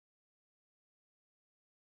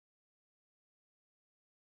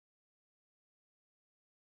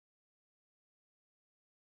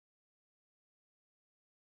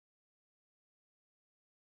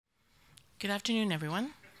Good afternoon,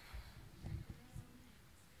 everyone.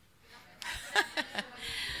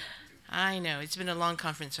 I know, it's been a long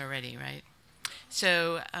conference already, right?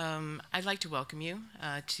 So I'd like to welcome you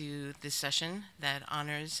to this session that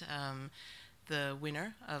honors the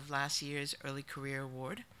winner of last year's Early Career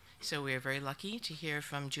Award. So we are very lucky to hear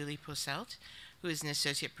from Julie Posselt, who is an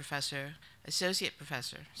associate professor. So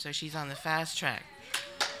she's on the fast track.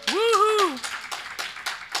 Woohoo!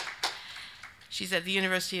 She's at the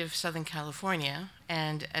University of Southern California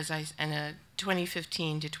and a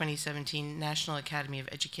 2015 to 2017 National Academy of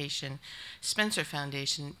Education Spencer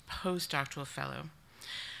Foundation postdoctoral fellow.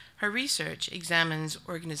 Her research examines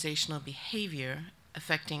organizational behavior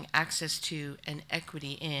affecting access to and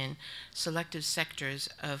equity in selective sectors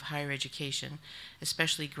of higher education,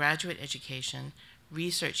 especially graduate education,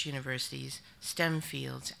 research universities, STEM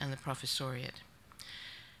fields, and the professoriate.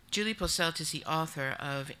 Julie Posselt is the author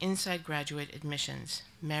of Inside Graduate Admissions,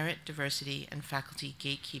 Merit, Diversity, and Faculty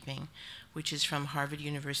Gatekeeping, which is from Harvard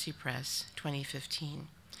University Press, 2015.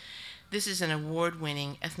 This is an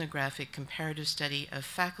award-winning ethnographic comparative study of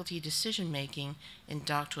faculty decision-making in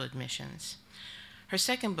doctoral admissions. Her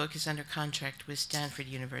second book is under contract with Stanford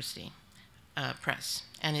University Press,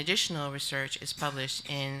 and additional research is published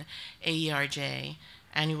in AERA,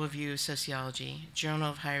 Annual Review of Sociology, Journal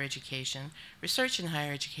of Higher Education, Research in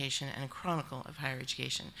Higher Education, and Chronicle of Higher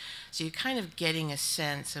Education. So you're kind of getting a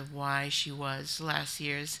sense of why she was last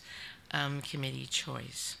year's committee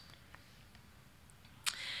choice.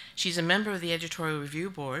 She's a member of the editorial review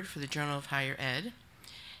board for the Journal of Higher Ed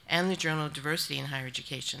and the Journal of Diversity in Higher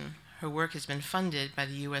Education. Her work has been funded by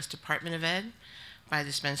the U.S. Department of Ed, by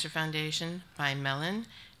the Spencer Foundation, by Mellon,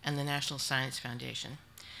 and the National Science Foundation.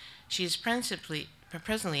 She is presently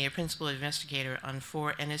a principal investigator on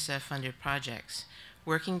 4 NSF-funded projects,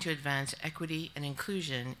 working to advance equity and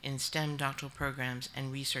inclusion in STEM doctoral programs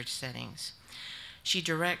and research settings. She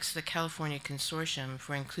directs the California Consortium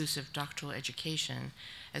for Inclusive Doctoral Education,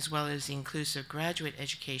 as well as the Inclusive Graduate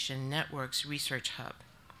Education Network's Research Hub.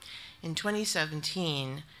 In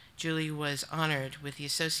 2017, Julie was honored with the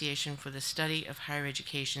Association for the Study of Higher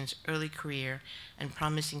Education's Early Career and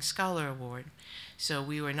Promising Scholar Award, so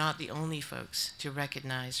we were not the only folks to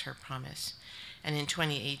recognize her promise. And in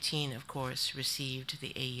 2018, of course, received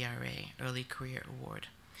the AERA Early Career Award.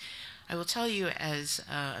 I will tell you as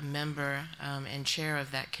a member and chair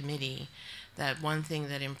of that committee that one thing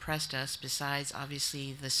that impressed us, besides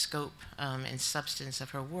obviously the scope and substance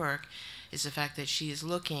of her work, is the fact that she is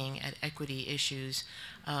looking at equity issues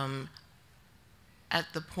at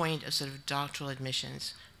the point of sort of doctoral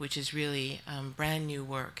admissions, which is really brand new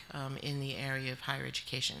work in the area of higher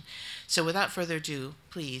education. So without further ado,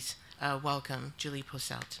 please welcome Julie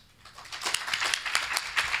Posselt.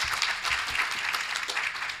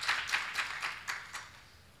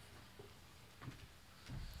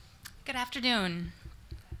 Good afternoon.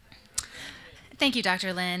 Thank you,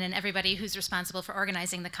 Dr. Lin, and everybody who's responsible for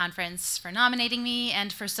organizing the conference, for nominating me,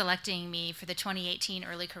 and for selecting me for the 2018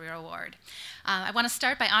 Early Career Award. I want to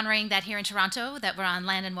start by honoring that here in Toronto, that we're on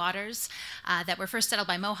land and waters, that were first settled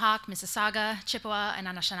by Mohawk, Mississauga, Chippewa, and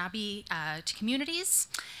Anishinaabe communities,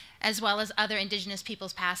 as well as other Indigenous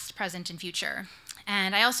peoples past, present, and future.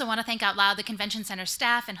 And I also want to thank out loud the Convention Center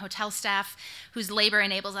staff and hotel staff whose labor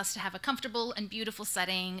enables us to have a comfortable and beautiful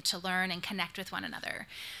setting to learn and connect with one another.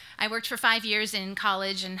 I worked for 5 years in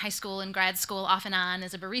college and high school and grad school off and on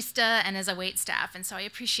as a barista and as a wait staff, and so I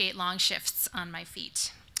appreciate long shifts on my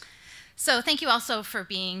feet. So thank you also for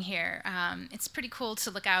being here. It's pretty cool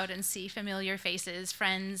to look out and see familiar faces,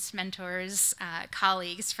 friends, mentors,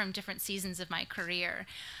 colleagues from different seasons of my career.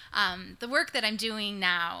 The work that I'm doing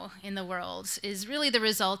now in the world is really the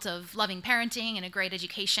result of loving parenting and a great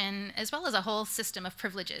education, as well as a whole system of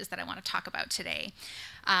privileges that I want to talk about today.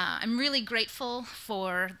 I'm really grateful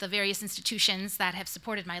for the various institutions that have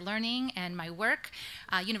supported my learning and my work.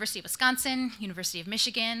 University of Wisconsin, University of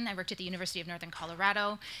Michigan, I worked at the University of Northern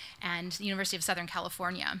Colorado, and the University of Southern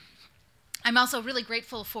California. I'm also really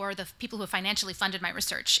grateful for the people who have financially funded my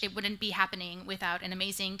research. It wouldn't be happening without an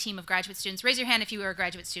amazing team of graduate students. Raise your hand if you were a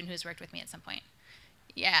graduate student who's worked with me at some point.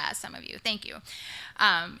 Yeah, some of you, thank you.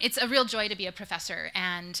 It's a real joy to be a professor,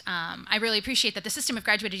 and I really appreciate that the system of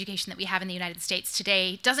graduate education that we have in the United States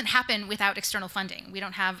today doesn't happen without external funding. We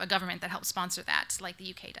don't have a government that helps sponsor that like the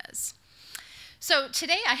UK does. So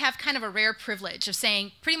today I have kind of a rare privilege of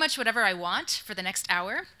saying pretty much whatever I want for the next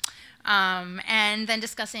hour, and then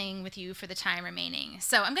discussing with you for the time remaining.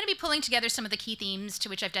 So I'm going to be pulling together some of the key themes to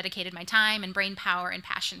which I've dedicated my time and brain power and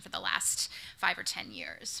passion for the last 5 or 10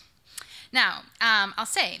 years. Now, I'll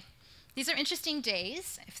say, these are interesting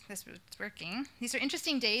days, if this was working, these are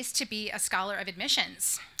interesting days to be a scholar of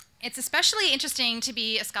admissions. It's especially interesting to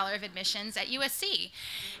be a scholar of admissions at USC.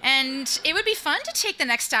 And it would be fun to take the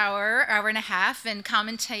next hour, hour and a half, and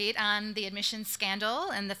commentate on the admissions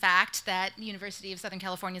scandal and the fact that the University of Southern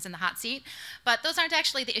California is in the hot seat. But those aren't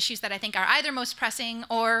actually the issues that I think are either most pressing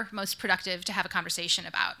or most productive to have a conversation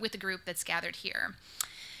about with the group that's gathered here.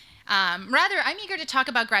 Rather, I'm eager to talk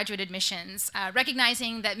about graduate admissions,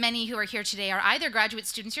 recognizing that many who are here today are either graduate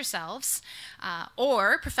students yourselves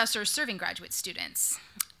or professors serving graduate students.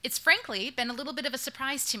 It's frankly been a little bit of a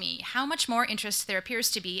surprise to me how much more interest there appears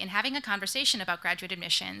to be in having a conversation about graduate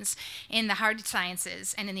admissions in the hard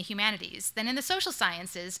sciences and in the humanities than in the social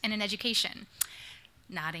sciences and in education.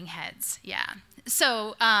 Nodding heads, yeah.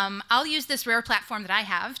 So I'll use this rare platform that I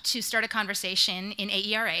have to start a conversation in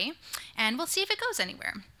AERA, and we'll see if it goes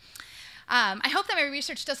anywhere. I hope that my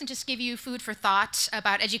research doesn't just give you food for thought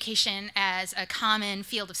about education as a common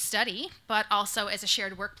field of study, but also as a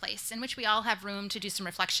shared workplace in which we all have room to do some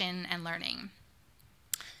reflection and learning.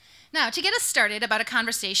 Now, to get us started about a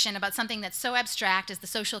conversation about something that's so abstract as the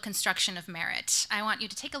social construction of merit, I want you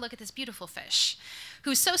to take a look at this beautiful fish,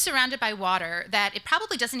 who's so surrounded by water that it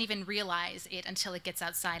probably doesn't even realize it until it gets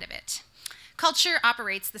outside of it. Culture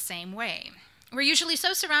operates the same way. We're usually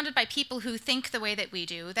so surrounded by people who think the way that we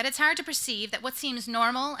do that it's hard to perceive that what seems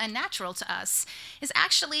normal and natural to us is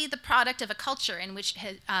actually the product of a culture in which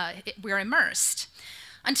we're immersed.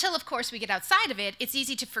 Until, of course, we get outside of it, it's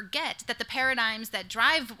easy to forget that the paradigms that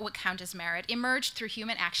drive what count as merit emerged through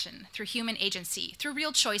human action, through human agency, through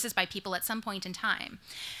real choices by people at some point in time,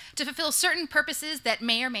 to fulfill certain purposes that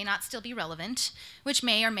may or may not still be relevant, which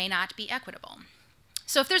may or may not be equitable.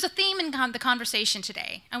 So if there's a theme in the conversation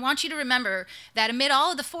today, I want you to remember that amid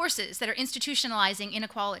all of the forces that are institutionalizing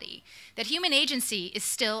inequality, that human agency is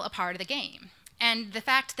still a part of the game. And the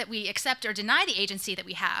fact that we accept or deny the agency that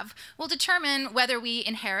we have will determine whether we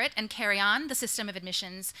inherit and carry on the system of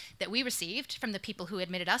admissions that we received from the people who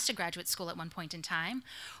admitted us to graduate school at one point in time,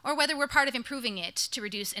 or whether we're part of improving it to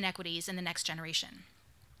reduce inequities in the next generation.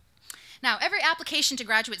 Now, every application to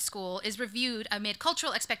graduate school is reviewed amid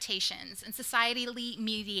cultural expectations and societally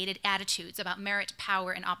mediated attitudes about merit,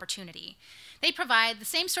 power, and opportunity. They provide the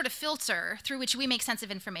same sort of filter through which we make sense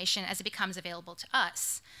of information as it becomes available to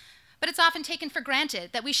us. But it's often taken for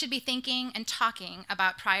granted that we should be thinking and talking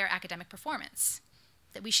about prior academic performance,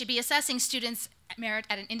 that we should be assessing students' merit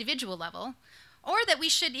at an individual level, or that we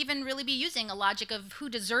should even really be using a logic of who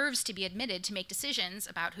deserves to be admitted to make decisions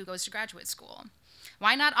about who goes to graduate school.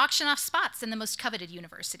 Why not auction off spots in the most coveted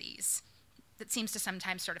universities? That seems to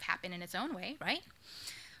sometimes sort of happen in its own way, right?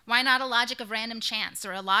 Why not a logic of random chance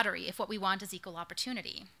or a lottery if what we want is equal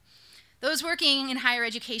opportunity? Those working in higher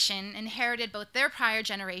education inherited both their prior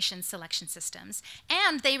generation's selection systems,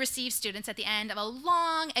 and they receive students at the end of a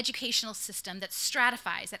long educational system that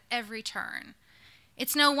stratifies at every turn.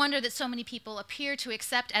 It's no wonder that so many people appear to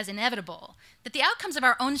accept as inevitable that the outcomes of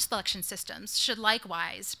our own selection systems should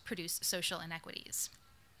likewise produce social inequities.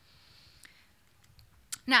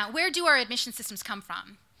 Now, where do our admission systems come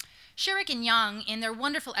from? Shurik and Young, in their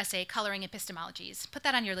wonderful essay, Coloring Epistemologies, put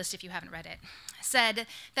that on your list if you haven't read it, said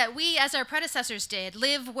that we, as our predecessors did,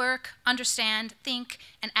 live, work, understand, think,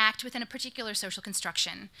 and act within a particular social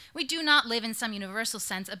construction. We do not live in some universal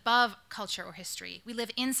sense above culture or history. We live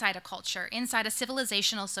inside a culture, inside a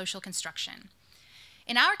civilizational social construction.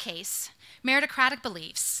 In our case, meritocratic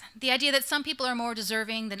beliefs, the idea that some people are more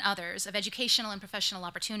deserving than others of educational and professional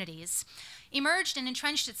opportunities, emerged and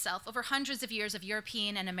entrenched itself over hundreds of years of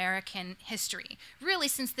European and American history, really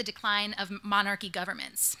since the decline of monarchy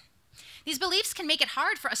governments. These beliefs can make it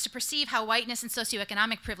hard for us to perceive how whiteness and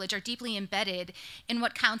socioeconomic privilege are deeply embedded in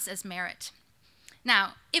what counts as merit.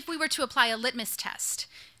 Now, if we were to apply a litmus test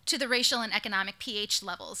to the racial and economic pH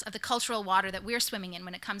levels of the cultural water that we're swimming in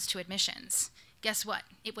when it comes to admissions, guess what?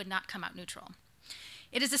 It would not come out neutral.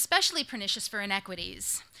 It is especially pernicious for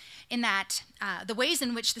inequities in that the ways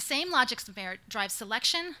in which the same logics of merit drive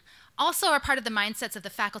selection also are part of the mindsets of the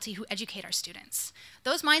faculty who educate our students.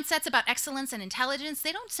 Those mindsets about excellence and intelligence,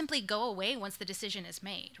 they don't simply go away once the decision is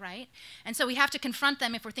made, right? And so we have to confront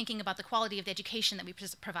them if we're thinking about the quality of the education that we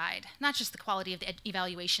provide, not just the quality of the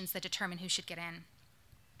evaluations that determine who should get in.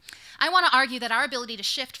 I want to argue that our ability to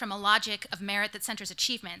shift from a logic of merit that centers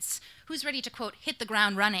achievements, who's ready to, quote, hit the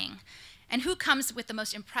ground running, and who comes with the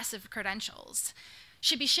most impressive credentials,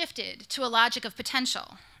 should be shifted to a logic of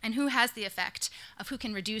potential and who has the effect of who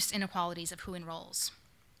can reduce inequalities of who enrolls.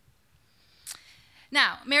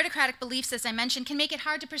 Now, meritocratic beliefs, as I mentioned, can make it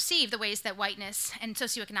hard to perceive the ways that whiteness and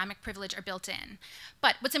socioeconomic privilege are built in.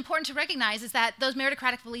 But what's important to recognize is that those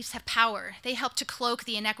meritocratic beliefs have power. They help to cloak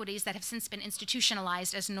the inequities that have since been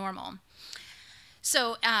institutionalized as normal.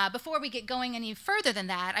 So before we get going any further than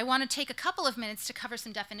that, I want to take a couple of minutes to cover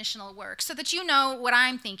some definitional work so that you know what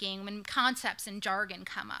I'm thinking when concepts and jargon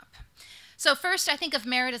come up. So first, I think of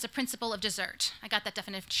merit as a principle of desert. I got that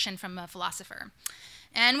definition from a philosopher.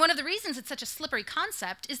 And one of the reasons it's such a slippery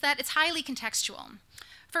concept is that it's highly contextual.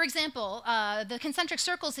 For example, the concentric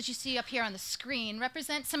circles that you see up here on the screen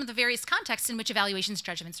represent some of the various contexts in which evaluations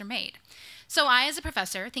judgments are made. So I, as a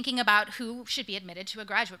professor, thinking about who should be admitted to a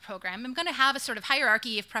graduate program, I'm going to have a sort of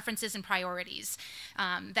hierarchy of preferences and priorities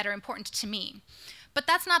that are important to me. But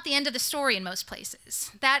that's not the end of the story in most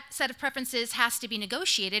places. That set of preferences has to be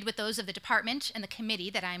negotiated with those of the department and the committee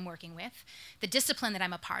that I'm working with, the discipline that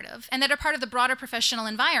I'm a part of, and that are part of the broader professional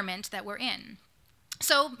environment that we're in.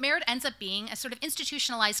 So merit ends up being a sort of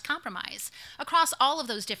institutionalized compromise across all of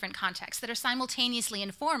those different contexts that are simultaneously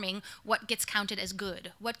informing what gets counted as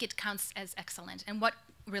good, what gets counted as excellent, and what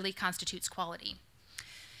really constitutes quality.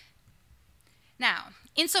 Now,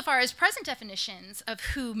 insofar as present definitions of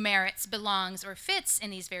who merits, belongs, or fits in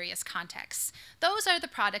these various contexts, those are the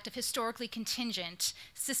product of historically contingent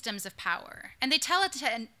systems of power, and they tend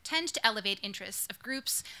to elevate interests of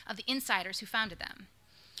groups of the insiders who founded them.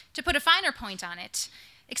 To put a finer point on it,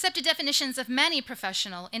 accepted definitions of many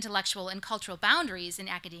professional, intellectual, and cultural boundaries in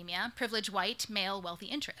academia privilege white, male, wealthy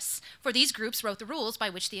interests, for these groups wrote the rules by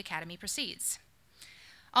which the academy proceeds.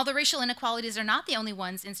 Although racial inequalities are not the only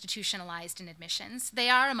ones institutionalized in admissions, they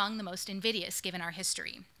are among the most invidious given our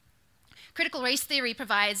history. Critical race theory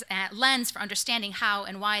provides a lens for understanding how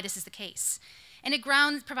and why this is the case, and it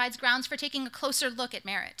provides grounds for taking a closer look at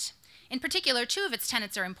merit. In particular, two of its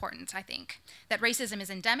tenets are important, I think, that racism is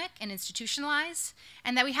endemic and institutionalized,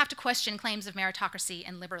 and that we have to question claims of meritocracy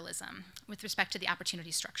and liberalism with respect to the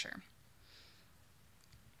opportunity structure.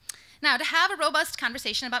 Now, to have a robust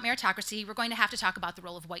conversation about meritocracy, we're going to have to talk about the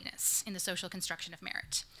role of whiteness in the social construction of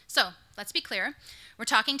merit. So, let's be clear. We're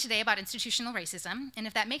talking today about institutional racism, and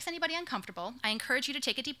if that makes anybody uncomfortable, I encourage you to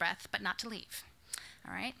take a deep breath, but not to leave.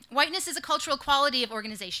 All right? Whiteness is a cultural quality of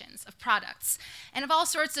organizations, of products, and of all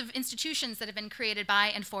sorts of institutions that have been created by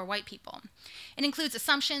and for white people. It includes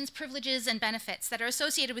assumptions, privileges, and benefits that are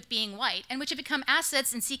associated with being white and which have become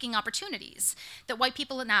assets in seeking opportunities that white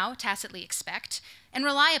people now tacitly expect and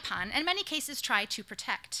rely upon, and in many cases try to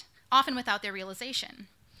protect, often without their realization.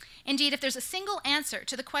 Indeed, if there's a single answer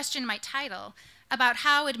to the question in my title about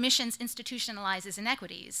how admissions institutionalizes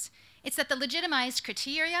inequities, it's that the legitimized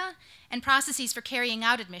criteria and processes for carrying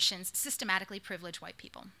out admissions systematically privilege white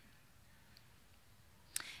people.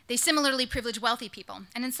 They similarly privilege wealthy people,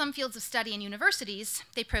 and in some fields of study in universities,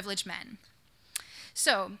 they privilege men.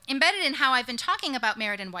 So, embedded in how I've been talking about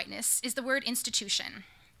merit and whiteness is the word institution.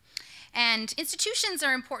 And institutions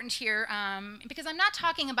are important here because I'm not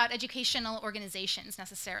talking about educational organizations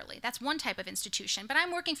necessarily. That's one type of institution, but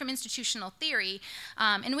I'm working from institutional theory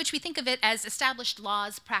in which we think of it as established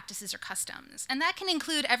laws, practices, or customs. And that can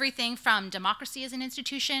include everything from democracy as an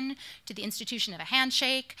institution to the institution of a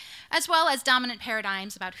handshake, as well as dominant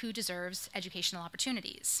paradigms about who deserves educational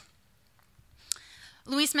opportunities.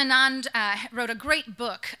 Louise Menand wrote a great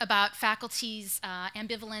book about faculty's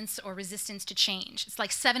ambivalence or resistance to change. It's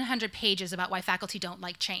like 700 pages about why faculty don't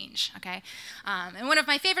like change, okay? And one of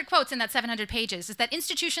my favorite quotes in that 700 pages is that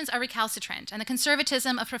institutions are recalcitrant and the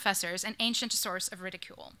conservatism of professors an ancient source of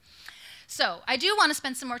ridicule. So I do want to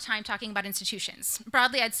spend some more time talking about institutions.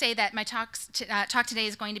 Broadly, I'd say that my talk today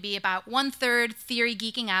is going to be about 1/3 theory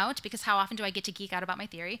geeking out, because how often do I get to geek out about my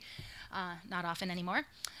theory? Not often anymore.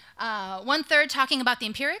 1/3 talking about the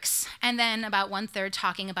empirics, and then about 1/3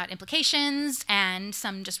 talking about implications and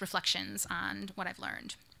some just reflections on what I've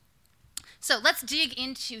learned. So let's dig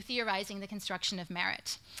into theorizing the construction of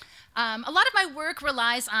merit. A lot of my work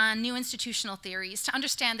relies on new institutional theories to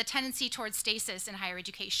understand the tendency towards stasis in higher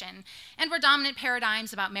education and where dominant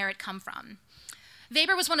paradigms about merit come from.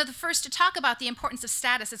 Weber was one of the first to talk about the importance of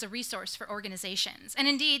status as a resource for organizations, and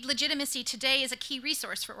indeed, legitimacy today is a key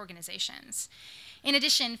resource for organizations. In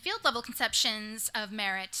addition, field-level conceptions of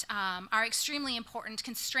merit are extremely important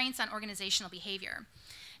constraints on organizational behavior.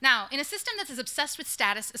 Now, in a system that's as obsessed with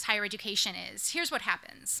status as higher education is, here's what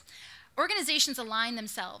happens. Organizations align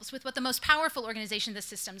themselves with what the most powerful organizations of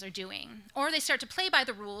systems are doing, or they start to play by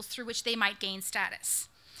the rules through which they might gain status.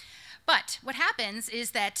 But what happens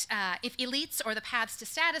is that if elites or the paths to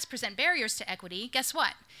status present barriers to equity, guess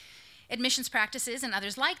what? Admissions practices and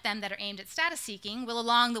others like them that are aimed at status seeking will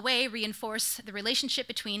along the way reinforce the relationship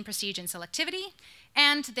between prestige and selectivity,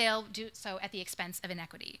 and they'll do so at the expense of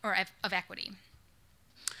inequity, or of equity.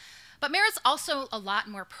 But merit's also a lot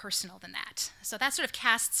more personal than that. So that sort of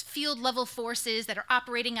casts field-level forces that are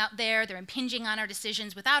operating out there, they're impinging on our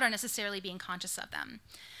decisions without our necessarily being conscious of them.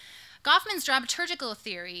 Goffman's dramaturgical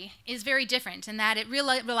theory is very different in that it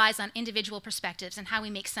relies on individual perspectives and how we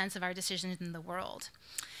make sense of our decisions in the world.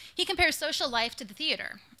 He compares social life to the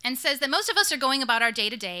theater and says that most of us are going about our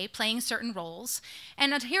day-to-day playing certain roles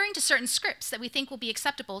and adhering to certain scripts that we think will be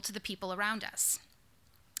acceptable to the people around us.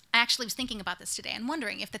 I actually was thinking about this today and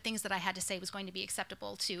wondering if the things that I had to say was going to be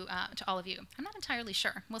acceptable to all of you. I'm not entirely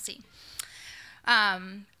sure. We'll see.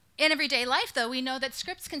 In everyday life, though, we know that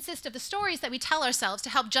scripts consist of the stories that we tell ourselves to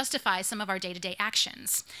help justify some of our day-to-day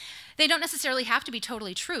actions. They don't necessarily have to be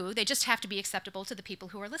totally true. They just have to be acceptable to the people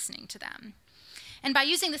who are listening to them. And by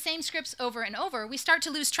using the same scripts over and over, we start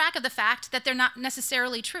to lose track of the fact that they're not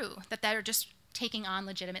necessarily true, that they're just taking on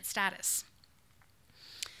legitimate status.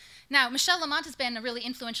 Now, Michelle Lamont has been a really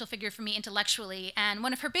influential figure for me intellectually, and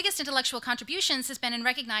one of her biggest intellectual contributions has been in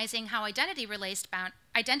recognizing how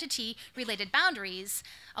identity-related boundaries,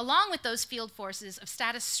 along with those field forces of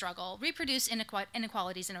status struggle, reproduce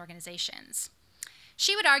inequalities in organizations.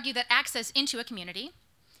 She would argue that access into a community,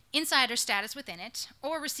 insider status within it,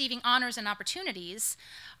 or receiving honors and opportunities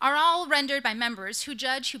are all rendered by members who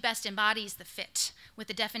judge who best embodies the fit with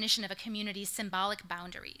the definition of a community's symbolic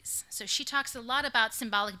boundaries. So she talks a lot about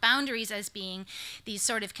symbolic boundaries as being these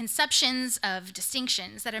sort of conceptions of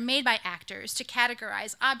distinctions that are made by actors to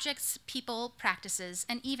categorize objects, people, practices,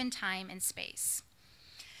 and even time and space.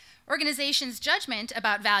 Organizations' judgment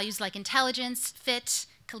about values like intelligence, fit,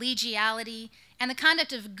 collegiality, and the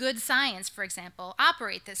conduct of good science, for example,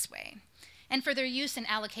 operate this way. And for their use in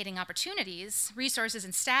allocating opportunities, resources,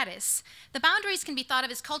 and status, the boundaries can be thought of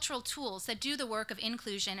as cultural tools that do the work of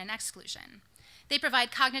inclusion and exclusion. They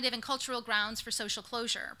provide cognitive and cultural grounds for social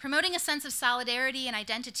closure, promoting a sense of solidarity and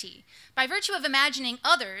identity by virtue of imagining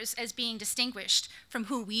others as being distinguished from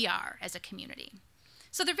who we are as a community.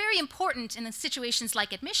 So they're very important in situations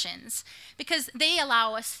like admissions because they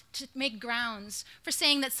allow us to make grounds for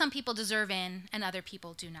saying that some people deserve in and other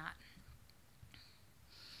people do not.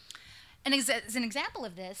 And as an example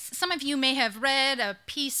of this, some of you may have read a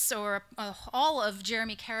piece or all of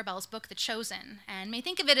Jeremy Carabel's book, The Chosen, and may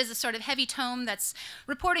think of it as a sort of heavy tome that's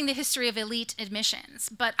reporting the history of elite admissions.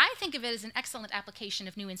 But I think of it as an excellent application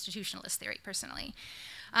of new institutionalist theory, personally.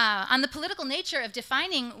 On the political nature of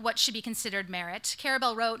defining what should be considered merit,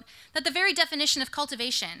 Carabel wrote that the very definition of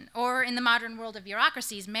cultivation, or in the modern world of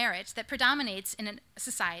bureaucracies, merit, that predominates in a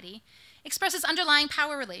society, expresses underlying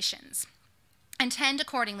power relations and tend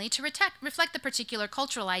accordingly to reflect the particular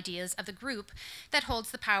cultural ideas of the group that holds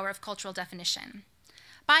the power of cultural definition.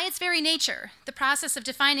 By its very nature, the process of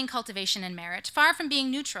defining cultivation and merit, far from being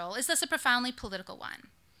neutral, is thus a profoundly political one.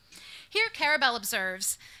 Here, Carabel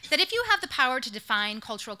observes that if you have the power to define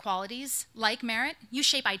cultural qualities, like merit, you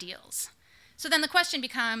shape ideals. So then the question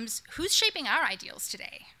becomes, who's shaping our ideals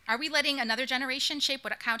today? Are we letting another generation shape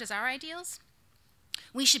what count as our ideals?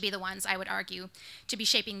 We should be the ones, I would argue, to be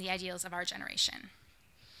shaping the ideals of our generation.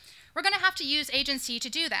 We're going to have to use agency to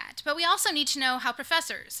do that, but we also need to know how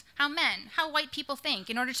professors, how men, how white people think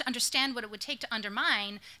in order to understand what it would take to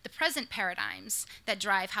undermine the present paradigms that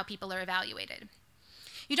drive how people are evaluated.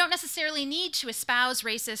 You don't necessarily need to espouse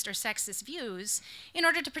racist or sexist views in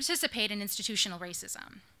order to participate in institutional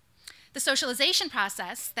racism. The socialization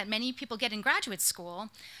process that many people get in graduate school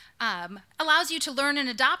allows you to learn and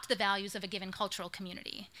adopt the values of a given cultural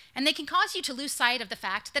community. And they can cause you to lose sight of the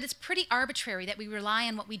fact that it's pretty arbitrary that we rely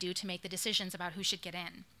on what we do to make the decisions about who should get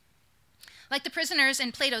in. Like the prisoners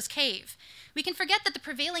in Plato's cave, we can forget that the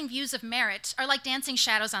prevailing views of merit are like dancing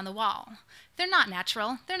shadows on the wall. They're not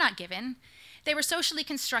natural, they're not given. They were socially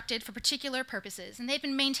constructed for particular purposes, and they've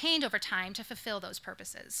been maintained over time to fulfill those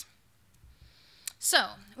purposes. So,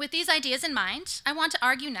 with these ideas in mind, I want to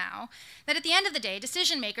argue now that at the end of the day,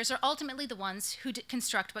 decision makers are ultimately the ones who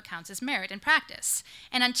construct what counts as merit in practice.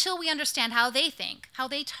 And until we understand how they think, how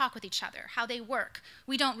they talk with each other, how they work,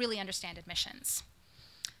 we don't really understand admissions.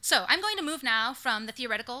 So, I'm going to move now from the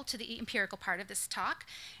theoretical to the empirical part of this talk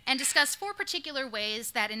and discuss 4 particular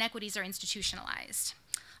ways that inequities are institutionalized.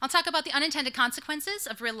 I'll talk about the unintended consequences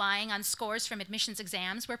of relying on scores from admissions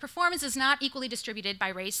exams where performance is not equally distributed by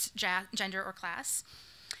race, gender, or class.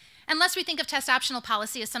 Unless we think of test optional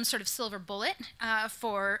policy as some sort of silver bullet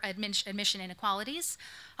for admission inequalities,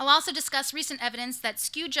 I'll also discuss recent evidence that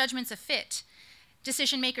skewed judgments of fit,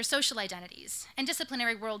 decision-maker social identities, and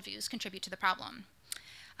disciplinary worldviews contribute to the problem.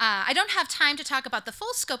 I don't have time to talk about the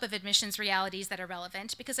full scope of admissions realities that are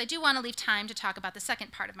relevant because I do want to leave time to talk about the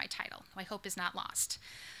second part of my title, who I hope is not lost.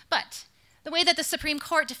 But the way that the Supreme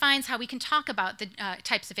Court defines how we can talk about the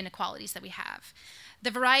types of inequalities that we have, the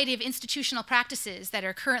variety of institutional practices that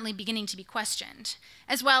are currently beginning to be questioned,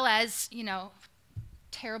 as well as,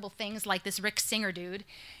 terrible things like this Rick Singer dude,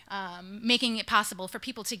 making it possible for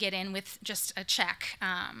people to get in with just a check.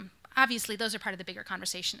 Obviously, those are part of the bigger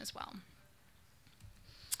conversation as well.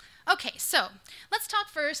 Okay, so let's talk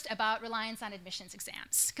first about reliance on admissions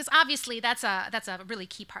exams, because obviously that's a really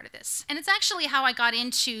key part of this. And it's actually how I got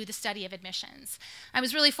into the study of admissions. I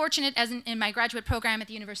was really fortunate in my graduate program at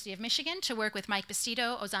the University of Michigan to work with Mike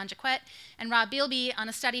Bastido, Ozan Jaquette, and Rob Bealby on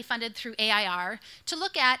a study funded through AERA to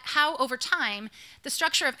look at how, over time, the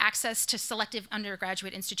structure of access to selective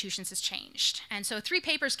undergraduate institutions has changed. And so 3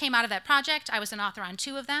 papers came out of that project. I was an author on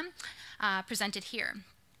 2 of them, presented here.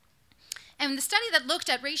 And the study that looked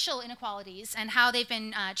at racial inequalities and how they've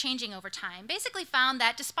been changing over time basically found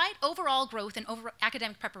that despite overall growth in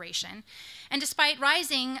academic preparation, and despite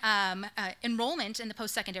rising enrollment in the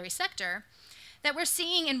post-secondary sector, that we're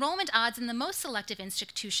seeing enrollment odds in the most selective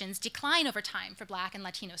institutions decline over time for Black and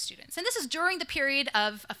Latino students. And this is during the period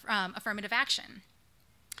of affirmative action.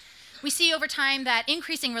 We see over time that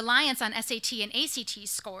increasing reliance on SAT and ACT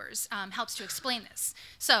scores helps to explain this.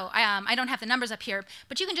 So I don't have the numbers up here,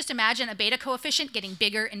 but you can just imagine a beta coefficient getting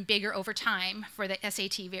bigger and bigger over time for the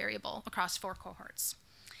SAT variable across 4 cohorts.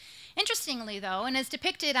 Interestingly, though, and as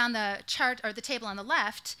depicted on the chart or the table on the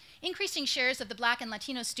left, increasing shares of the Black and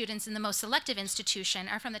Latino students in the most selective institution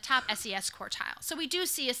are from the top SES quartile. So we do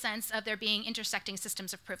see a sense of there being intersecting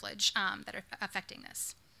systems of privilege that are affecting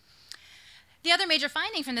this. The other major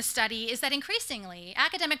finding from this study is that increasingly,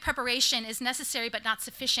 academic preparation is necessary but not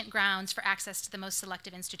sufficient grounds for access to the most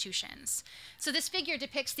selective institutions. So this figure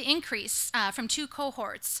depicts the increase from 2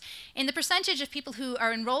 cohorts in the percentage of people who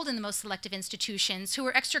are enrolled in the most selective institutions who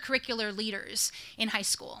are extracurricular leaders in high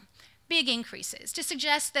school. Big increases to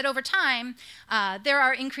suggest that over time, there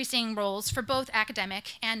are increasing roles for both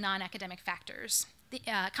academic and non-academic factors. The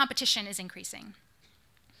competition is increasing.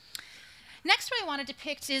 Next, what I want to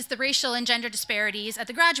depict is the racial and gender disparities at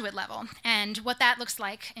the graduate level and what that looks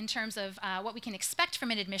like in terms of what we can expect from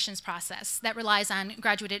an admissions process that relies on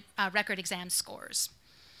graduate record exam scores.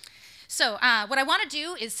 So what I want to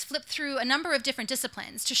do is flip through a number of different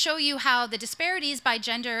disciplines to show you how the disparities by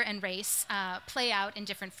gender and race play out in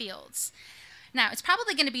different fields. Now, it's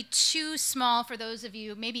probably going to be too small for those of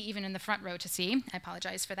you, maybe even in the front row, to see. I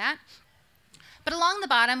apologize for that. But along the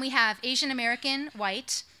bottom, we have Asian American,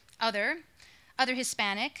 white, other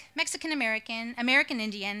Hispanic, Mexican American, American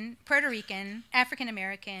Indian, Puerto Rican, African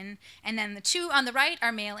American, and then the 2 on the right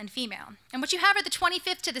are male and female. And what you have are the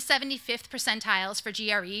 25th to the 75th percentiles for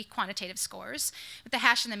GRE quantitative scores, with the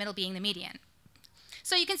hash in the middle being the median.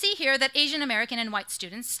 So you can see here that Asian American and white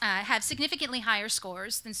students have significantly higher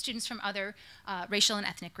scores than students from other racial and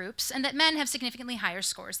ethnic groups, and that men have significantly higher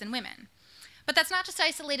scores than women. But that's not just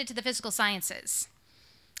isolated to the physical sciences.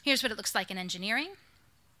 Here's what it looks like in engineering.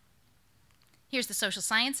 Here's the social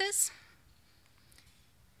sciences.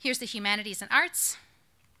 Here's the humanities and arts,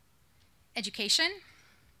 education.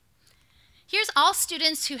 Here's all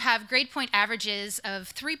students who have grade point averages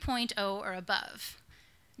of 3.0 or above.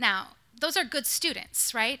 Now, those are good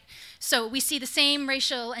students, right? So we see the same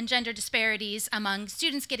racial and gender disparities among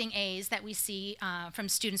students getting A's that we see from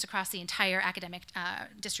students across the entire academic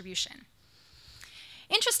distribution.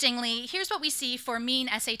 Interestingly, here's what we see for mean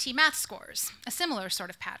SAT math scores, a similar sort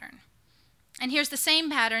of pattern. And here's the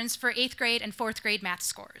same patterns for 8th grade and 4th grade math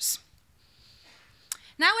scores.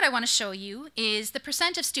 Now what I want to show you is the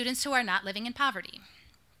percent of students who are not living in poverty.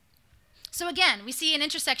 So again, we see an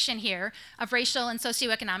intersection here of racial and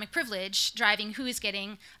socioeconomic privilege driving who is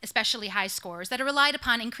getting especially high scores that are relied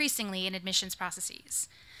upon increasingly in admissions processes.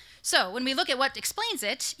 So when we look at what explains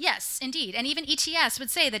it, yes, indeed, and even ETS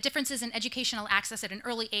would say that differences in educational access at an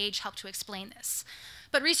early age help to explain this.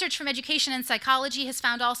 But research from education and psychology has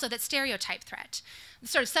found also that stereotype threat, the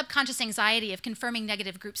sort of subconscious anxiety of confirming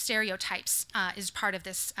negative group stereotypes is part of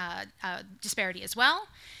this disparity as well.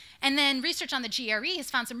 And then research on the GRE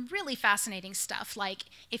has found some really fascinating stuff, like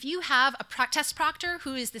if you have a test proctor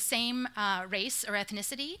who is the same race or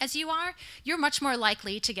ethnicity as you are, you're much more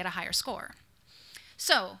likely to get a higher score.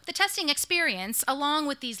 So the testing experience, along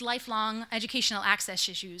with these lifelong educational access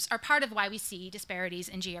issues, are part of why we see disparities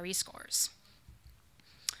in GRE scores.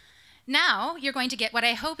 Now you're going to get what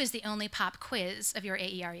I hope is the only pop quiz of your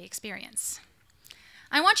AERA experience.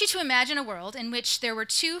 I want you to imagine a world in which there were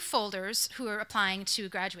 2 folders who are applying to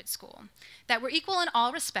graduate school that were equal in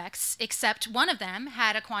all respects, except one of them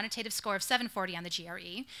had a quantitative score of 740 on the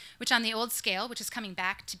GRE, which on the old scale, which is coming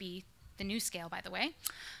back to be the new scale, by the way,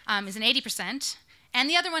 is an 80%, and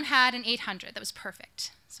the other one had an 800 that was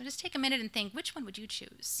perfect. So just take a minute and think, which one would you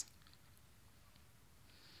choose?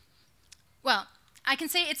 Well, I can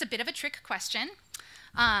say it's a bit of a trick question.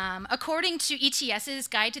 According to ETS's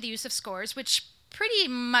Guide to the Use of Scores, which pretty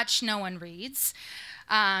much no one reads.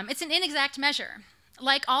 It's an inexact measure.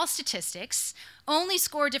 Like all statistics, only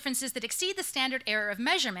score differences that exceed the standard error of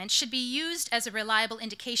measurement should be used as a reliable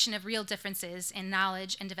indication of real differences in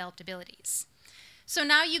knowledge and developed abilities. So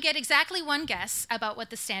now you get exactly one guess about what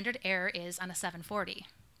the standard error is on a 740.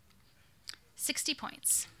 60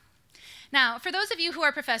 points. Now, for those of you who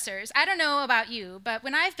are professors, I don't know about you, but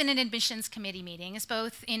when I've been in admissions committee meetings,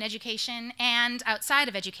 both in education and outside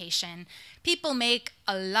of education, people make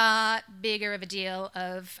a lot bigger of a deal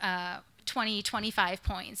of 20, 25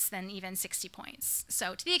 points than even 60 points.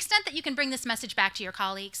 So to the extent that you can bring this message back to your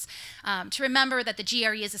colleagues, to remember that the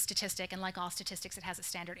GRE is a statistic, and like all statistics, it has a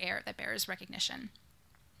standard error that bears recognition.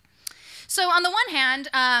 So on the one hand,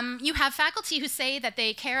 you have faculty who say that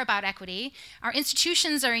they care about equity. Our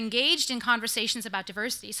institutions are engaged in conversations about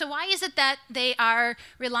diversity. So why is it that they are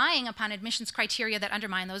relying upon admissions criteria that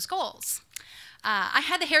undermine those goals? I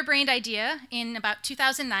had the harebrained idea in about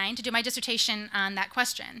 2009 to do my dissertation on that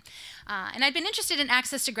question. And I'd been interested in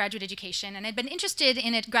access to graduate education, and I'd been interested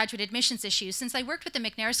in graduate admissions issues since I worked with the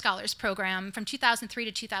McNair Scholars Program from 2003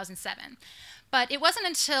 to 2007. But it wasn't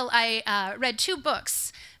until I read two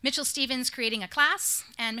books, Mitchell Stevens' Creating a Class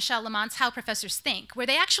and Michelle Lamont's How Professors Think, where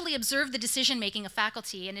they actually observed the decision-making of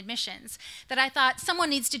faculty in admissions, that I thought someone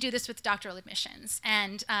needs to do this with doctoral admissions.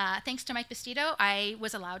 And thanks to Mike Bastido, I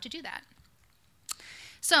was allowed to do that.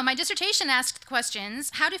 So my dissertation asked the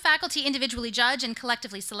questions: how do faculty individually judge and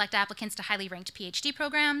collectively select applicants to highly ranked PhD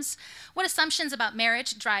programs? What assumptions about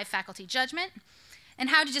merit drive faculty judgment?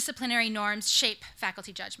 And how do disciplinary norms shape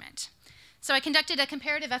faculty judgment? So I conducted a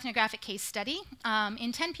comparative ethnographic case study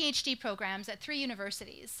in 10 PhD programs at 3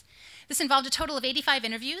 universities. This involved a total of 85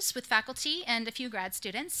 interviews with faculty and a few grad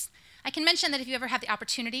students. I can mention that if you ever have the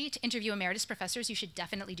opportunity to interview emeritus professors, you should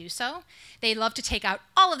definitely do so. They love to take out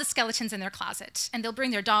all of the skeletons in their closet, and they'll bring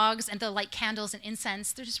their dogs, and they'll light candles and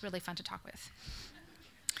incense. They're just really fun to talk with.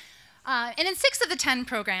 And in 6 of the 10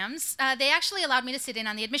 programs, they actually allowed me to sit in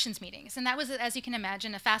on the admissions meetings, and that was, as you can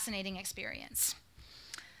imagine, a fascinating experience.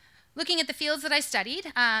 Looking at the fields that I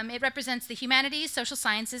studied, it represents the humanities, social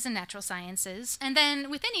sciences, and natural sciences. And then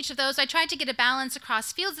within each of those, I tried to get a balance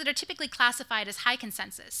across fields that are typically classified as high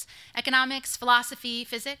consensus: economics, philosophy,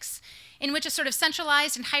 physics, in which a sort of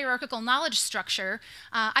centralized and hierarchical knowledge structure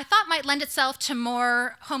I thought might lend itself to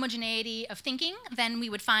more homogeneity of thinking than we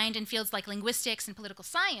would find in fields like linguistics and political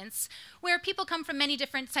science, where people come from many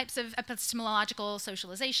different types of epistemological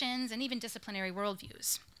socializations and even disciplinary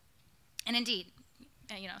worldviews. And indeed,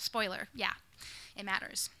 spoiler, yeah, it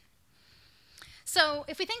matters. So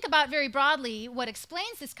if we think about very broadly what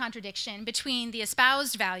explains this contradiction between the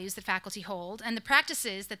espoused values that faculty hold and the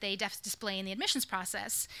practices that they display in the admissions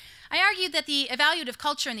process, I argued that the evaluative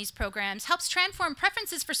culture in these programs helps transform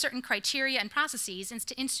preferences for certain criteria and processes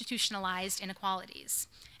into institutionalized inequalities.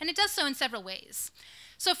 And it does so in several ways.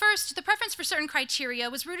 So first, the preference for certain criteria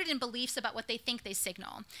was rooted in beliefs about what they think they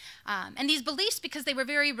signal. And these beliefs, because they were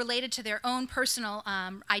very related to their own personal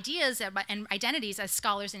ideas and identities as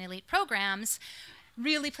scholars in elite programs,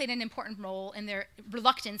 really played an important role in their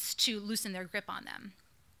reluctance to loosen their grip on them.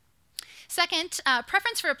 Second,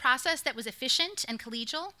 preference for a process that was efficient and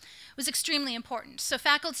collegial was extremely important. So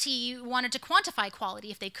faculty wanted to quantify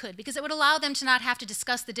quality if they could, because it would allow them to not have to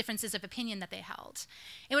discuss the differences of opinion that they held.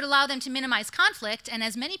 It would allow them to minimize conflict, and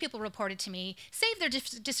as many people reported to me, save their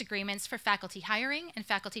disagreements for faculty hiring and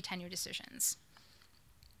faculty tenure decisions.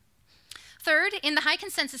 Third, in the high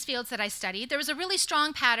consensus fields that I studied, there was a really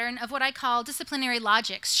strong pattern of what I call disciplinary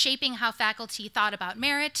logics, shaping how faculty thought about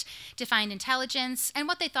merit, defined intelligence, and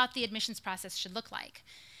what they thought the admissions process should look like.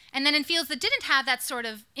 And then in fields that didn't have that sort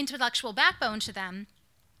of intellectual backbone to them,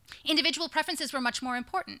 individual preferences were much more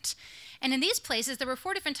important. And in these places, there were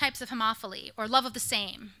 4 different types of homophily, or love of the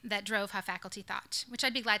same, that drove how faculty thought, which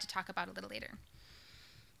I'd be glad to talk about a little later.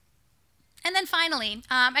 And then finally,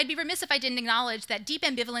 I'd be remiss if I didn't acknowledge that deep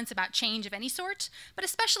ambivalence about change of any sort, but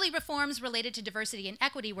especially reforms related to diversity and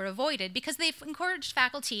equity, were avoided because they've encouraged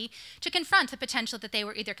faculty to confront the potential that they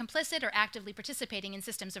were either complicit or actively participating in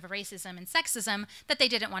systems of racism and sexism that they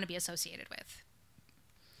didn't want to be associated with.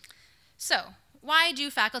 So, why do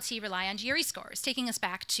faculty rely on GRE scores, taking us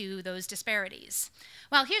back to those disparities?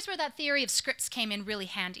 Well, here's where that theory of scripts came in really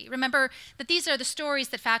handy. Remember that these are the stories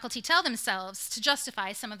that faculty tell themselves to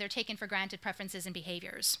justify some of their taken-for-granted preferences and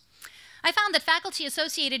behaviors. I found that faculty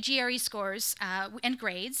associated GRE scores and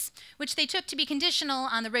grades, which they took to be conditional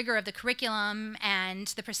on the rigor of the curriculum and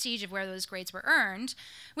the prestige of where those grades were earned,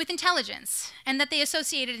 with intelligence, and that they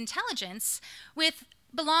associated intelligence with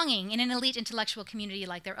belonging in an elite intellectual community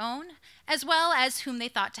like their own, as well as whom they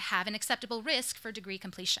thought to have an acceptable risk for degree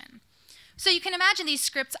completion. So you can imagine these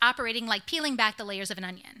scripts operating like peeling back the layers of an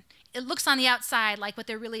onion. It looks on the outside like what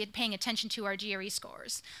they're really paying attention to are GRE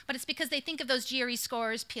scores, but it's because they think of those GRE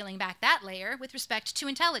scores peeling back that layer with respect to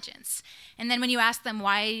intelligence. And then when you ask them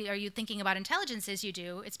why are you thinking about intelligence as you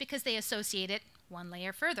do, it's because they associate it one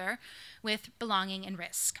layer further with belonging and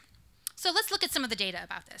risk. So let's look at some of the data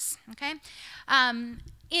about this, okay?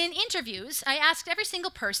 In interviews, I asked every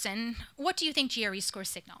single person, what do you think GRE scores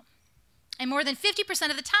signal? And more than 50%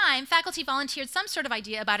 of the time, faculty volunteered some sort of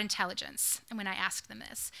idea about intelligence when I asked them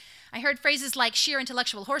this. I heard phrases like sheer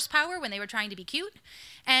intellectual horsepower when they were trying to be cute,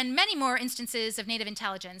 and many more instances of native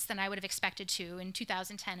intelligence than I would have expected to in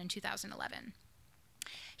 2010 and 2011.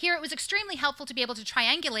 Here, it was extremely helpful to be able to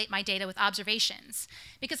triangulate my data with observations,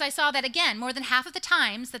 because I saw that, again, more than half of the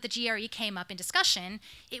times that the GRE came up in discussion,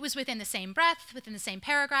 it was within the same breath, within the same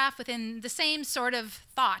paragraph, within the same sort of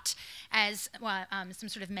thought as some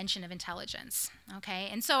sort of mention of intelligence, okay?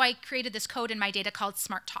 And so I created this code in my data called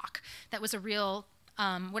Smart Talk that was a real,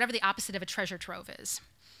 whatever the opposite of a treasure trove is.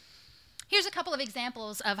 Here's a couple of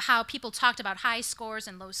examples of how people talked about high scores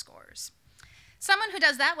and low scores. Someone who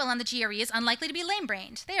does that well on the GRE is unlikely to be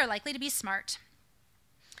lame-brained. They are likely to be smart.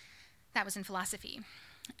 That was in philosophy.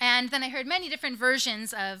 And then I heard many different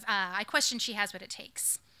versions of, I question she has what it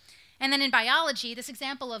takes. And then in biology, this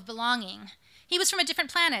example of belonging. He was from a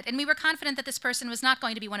different planet, and we were confident that this person was not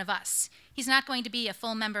going to be one of us. He's not going to be a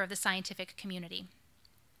full member of the scientific community.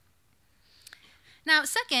 Now,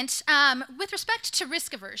 second, with respect to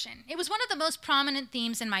risk aversion, it was one of the most prominent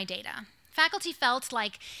themes in my data. Faculty felt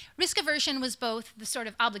like risk aversion was both the sort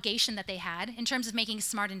of obligation that they had in terms of making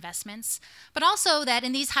smart investments, but also that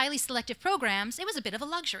in these highly selective programs, it was a bit of a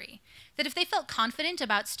luxury. That if they felt confident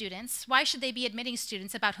about students, why should they be admitting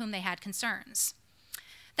students about whom they had concerns?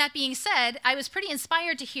 That being said, I was pretty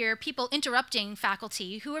inspired to hear people interrupting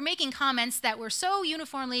faculty who were making comments that were so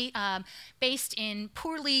uniformly based in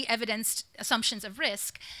poorly evidenced assumptions of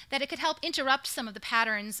risk that it could help interrupt some of the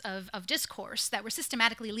patterns of discourse that were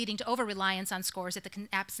systematically leading to over-reliance on scores at the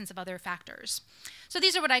absence of other factors. So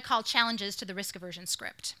these are what I call challenges to the risk aversion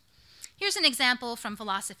script. Here's an example from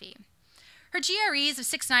philosophy. Her GREs of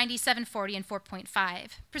 690, 740, and 4.5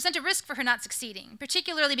 present a risk for her not succeeding,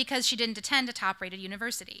 particularly because she didn't attend a top-rated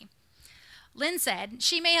university. Lynn said,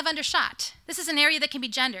 she may have undershot. This is an area that can be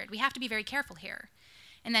gendered. We have to be very careful here.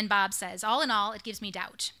 And then Bob says, all in all, it gives me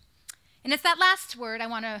doubt. And it's that last word I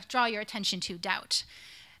want to draw your attention to, doubt.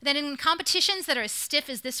 That in competitions that are as stiff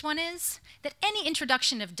as this one is, that any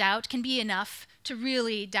introduction of doubt can be enough to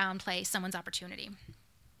really downplay someone's opportunity.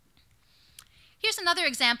 Here's another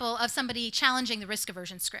example of somebody challenging the risk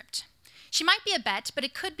aversion script. She might be a bet, but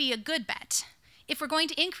it could be a good bet. If we're going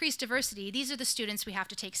to increase diversity, these are the students we have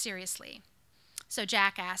to take seriously. So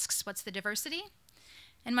Jack asks, what's the diversity?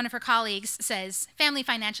 And one of her colleagues says, family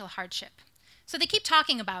financial hardship. So they keep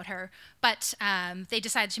talking about her, but they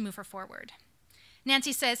decided to move her forward.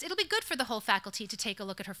 Nancy says, it'll be good for the whole faculty to take a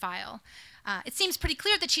look at her file. It seems pretty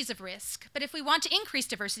clear that she's of risk, but if we want to increase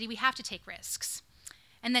diversity, we have to take risks.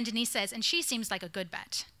 And then Denise says, and she seems like a good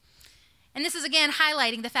bet. And this is again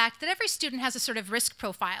highlighting the fact that every student has a sort of risk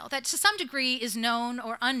profile that to some degree is known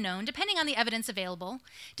or unknown, depending on the evidence available,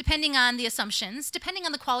 depending on the assumptions, depending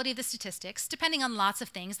on the quality of the statistics, depending on lots of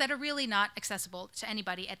things that are really not accessible to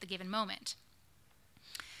anybody at the given moment.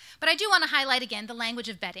 But I do want to highlight again the language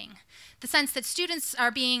of betting, the sense that students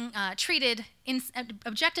are being treated,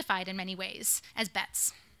 objectified in many ways, as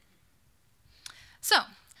bets. So,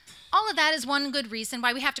 all of that is one good reason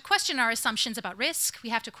why we have to question our assumptions about risk. We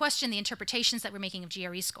have to question the interpretations that we're making of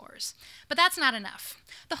GRE scores. But that's not enough.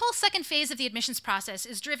 The whole second phase of the admissions process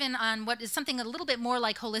is driven on what is something a little bit more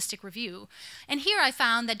like holistic review. And here I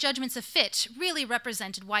found that judgments of fit really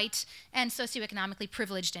represented white and socioeconomically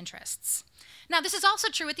privileged interests. Now, this is also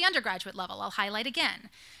true at the undergraduate level. I'll highlight again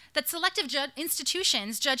that selective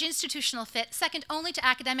institutions judge institutional fit second only to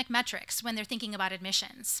academic metrics when they're thinking about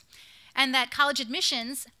admissions. And that college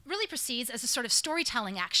admissions really proceeds as a sort of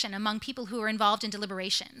storytelling action among people who are involved in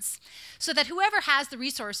deliberations, so that whoever has the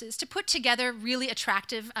resources to put together really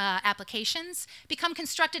attractive applications become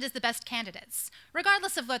constructed as the best candidates,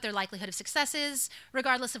 regardless of what their likelihood of success is,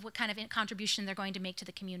 regardless of what kind of contribution they're going to make to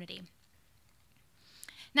the community.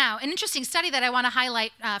 Now, an interesting study that I want to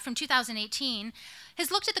highlight from 2018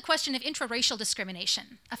 has looked at the question of intraracial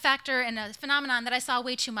discrimination, a factor and a phenomenon that I saw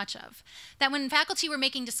way too much of. That when faculty were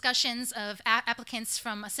making discussions of applicants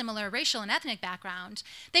from a similar racial and ethnic background,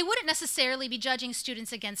 they wouldn't necessarily be judging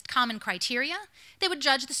students against common criteria. They would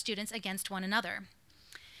judge the students against one another.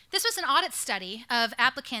 This was an audit study of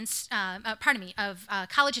applicants,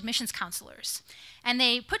 college admissions counselors. And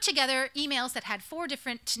they put together emails that had 4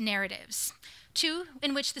 different narratives. 2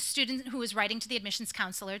 in which the student who was writing to the admissions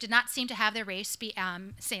counselor did not seem to have their race be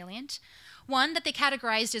salient. 1 that they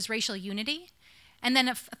categorized as racial unity. And then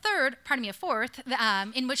a fourth,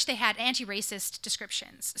 in which they had anti-racist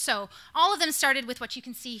descriptions. So all of them started with what you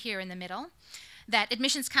can see here in the middle, that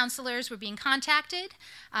admissions counselors were being contacted,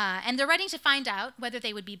 and they're writing to find out whether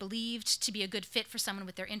they would be believed to be a good fit for someone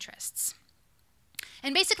with their interests.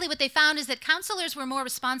 And basically what they found is that counselors were more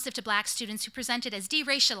responsive to Black students who presented as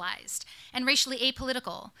deracialized and racially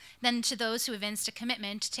apolitical than to those who evinced a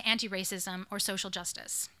commitment to anti-racism or social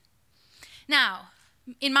justice. Now,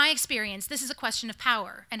 in my experience, this is a question of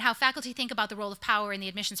power and how faculty think about the role of power in the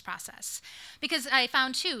admissions process. Because I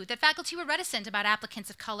found, too, that faculty were reticent about applicants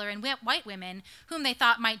of color and white women whom they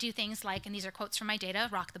thought might do things like, and these are quotes from my data,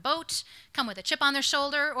 rock the boat, come with a chip on their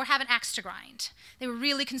shoulder, or have an axe to grind. They were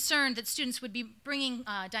really concerned that students would be bringing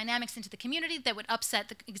dynamics into the community that would upset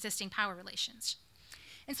the existing power relations.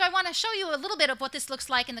 And so I want to show you a little bit of what this looks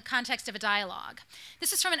like in the context of a dialogue.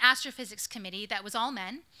 This is from an astrophysics committee that was all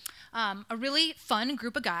men. A really fun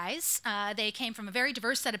group of guys. They came from a very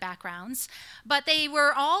diverse set of backgrounds, but they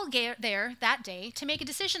were all there that day to make a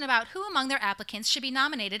decision about who among their applicants should be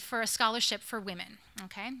nominated for a scholarship for women,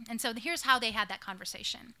 okay? And so here's how they had that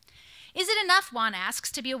conversation. Is it enough, Juan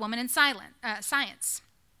asks, to be a woman in science?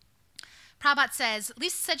 Prabhat says,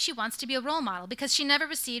 Lisa said she wants to be a role model because she never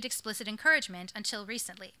received explicit encouragement until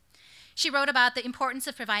recently. She wrote about the importance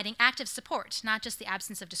of providing active support, not just the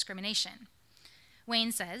absence of discrimination.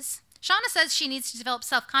 Wayne says, Shauna says she needs to develop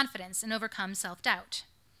self-confidence and overcome self-doubt.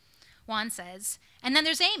 Juan says, and then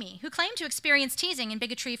there's Amy, who claimed to experience teasing and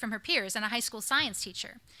bigotry from her peers and a high school science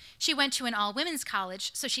teacher. She went to an all-women's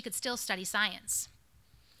college so she could still study science.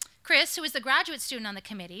 Chris, who was the graduate student on the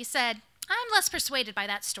committee, said, I'm less persuaded by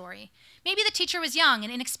that story. Maybe the teacher was young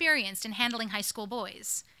and inexperienced in handling high school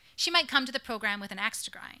boys. She might come to the program with an axe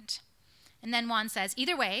to grind. And then Juan says,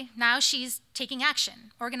 either way, now she's taking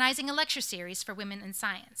action, organizing a lecture series for women in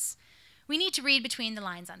science. We need to read between the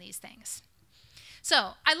lines on these things.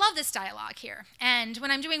 So I love this dialogue here. And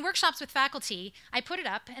when I'm doing workshops with faculty, I put it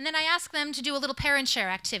up, and then I ask them to do a little parent share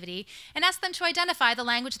activity and ask them to identify the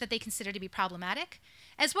language that they consider to be problematic,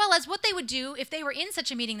 as well as what they would do if they were in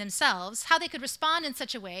such a meeting themselves, how they could respond in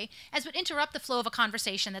such a way as would interrupt the flow of a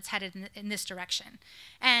conversation that's headed in this direction.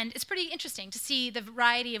 And it's pretty interesting to see the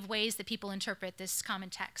variety of ways that people interpret this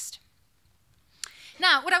common text.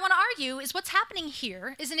 Now, what I want to argue is what's happening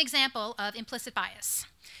here is an example of implicit bias.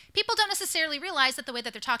 People don't necessarily realize that the way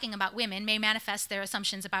that they're talking about women may manifest their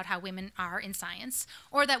assumptions about how women are in science,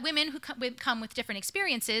 or that women who come with different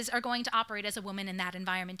experiences are going to operate as a woman in that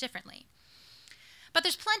environment differently. But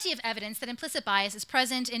there's plenty of evidence that implicit bias is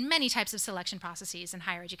present in many types of selection processes in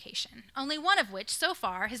higher education, only one of which, so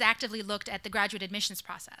far, has actively looked at the graduate admissions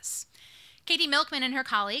process. Katie Milkman and her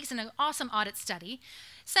colleagues, in an awesome audit study,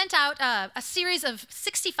 sent out a series of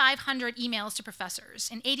 6,500 emails to professors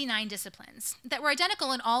in 89 disciplines that were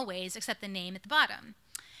identical in all ways except the name at the bottom.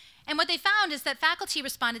 And what they found is that faculty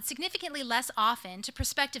responded significantly less often to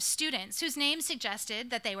prospective students whose names suggested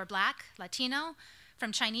that they were Black, Latino,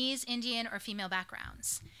 from Chinese, Indian, or female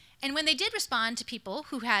backgrounds. And when they did respond to people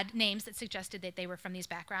who had names that suggested that they were from these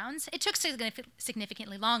backgrounds, it took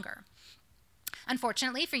significantly longer.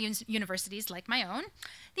 Unfortunately, for universities like my own,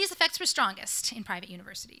 these effects were strongest in private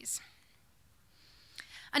universities.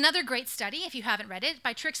 Another great study, if you haven't read it,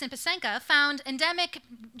 by Trix and Pasenka, found endemic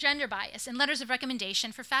gender bias in letters of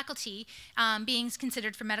recommendation for faculty being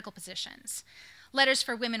considered for medical positions. Letters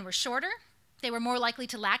for women were shorter. They were more likely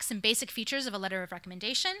to lack some basic features of a letter of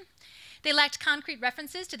recommendation. They lacked concrete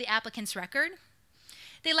references to the applicant's record.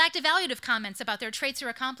 They lacked evaluative comments about their traits or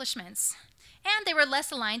accomplishments. And they were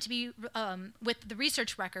less aligned to be with the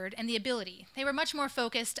research record and the ability. They were much more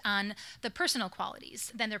focused on the personal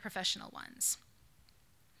qualities than their professional ones.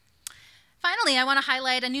 Finally, I want to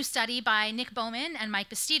highlight a new study by Nick Bowman and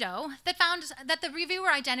Mike Bastido that found that the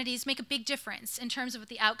reviewer identities make a big difference in terms of what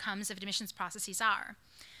the outcomes of admissions processes are.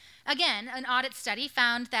 Again, an audit study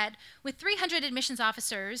found that with 300 admissions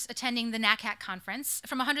officers attending the NACAC conference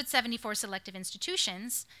from 174 selective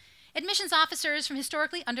institutions, admissions officers from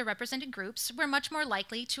historically underrepresented groups were much more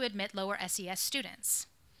likely to admit lower SES students.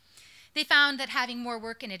 They found that having more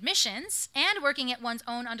work in admissions and working at one's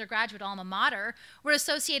own undergraduate alma mater were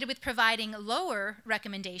associated with providing lower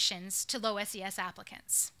recommendations to low SES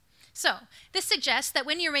applicants. So, this suggests that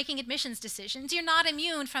when you're making admissions decisions, you're not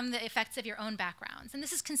immune from the effects of your own backgrounds. And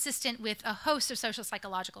this is consistent with a host of social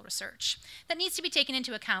psychological research that needs to be taken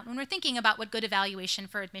into account when we're thinking about what good evaluation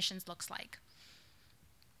for admissions looks like.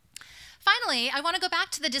 Finally, I want to go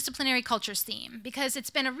back to the disciplinary cultures theme because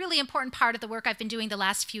it's been a really important part of the work I've been doing the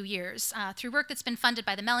last few years through work that's been funded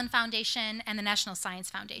by the Mellon Foundation and the National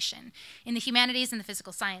Science Foundation in the humanities and the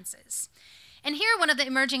physical sciences. And here, one of the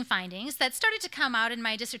emerging findings that started to come out in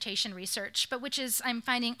my dissertation research, but which is I'm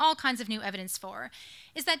finding all kinds of new evidence for,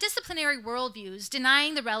 is that disciplinary worldviews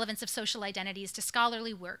denying the relevance of social identities to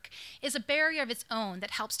scholarly work is a barrier of its own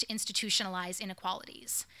that helps to institutionalize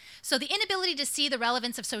inequalities. So the inability to see the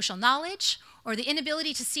relevance of social knowledge or the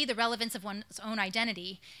inability to see the relevance of one's own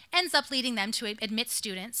identity ends up leading them to admit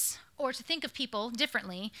students or to think of people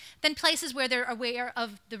differently than places where they're aware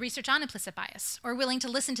of the research on implicit bias or willing to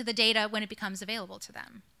listen to the data when it becomes available to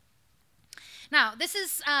them. Now, this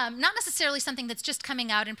is not necessarily something that's just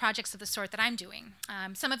coming out in projects of the sort that I'm doing.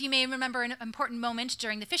 Some of you may remember an important moment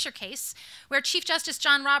during the Fisher case where Chief Justice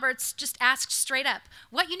John Roberts just asked straight up,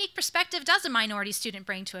 what unique perspective does a minority student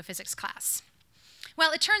bring to a physics class?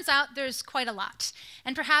 Well, it turns out there's quite a lot,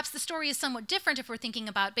 and perhaps the story is somewhat different if we're thinking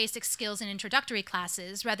about basic skills in introductory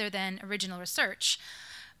classes rather than original research.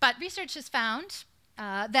 But research has found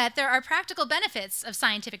that there are practical benefits of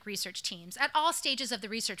scientific research teams at all stages of the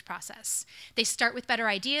research process. They start with better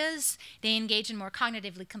ideas, they engage in more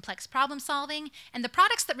cognitively complex problem solving, and the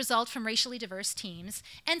products that result from racially diverse teams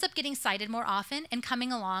ends up getting cited more often and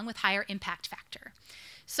coming along with higher impact factor.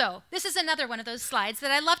 So this is another one of those slides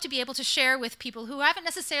that I love to be able to share with people who haven't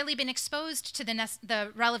necessarily been exposed to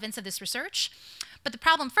the relevance of this research. But the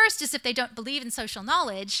problem first is if they don't believe in social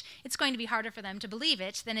knowledge, it's going to be harder for them to believe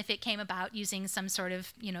it than if it came about using some sort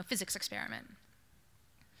of physics experiment.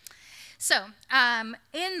 So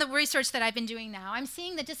in the research that I've been doing now, I'm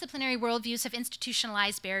seeing that disciplinary worldviews have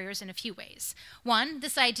institutionalized barriers in a few ways. One,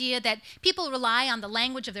 this idea that people rely on the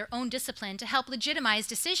language of their own discipline to help legitimize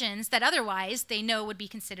decisions that otherwise they know would be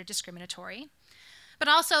considered discriminatory. But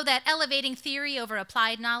also that elevating theory over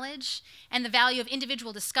applied knowledge and the value of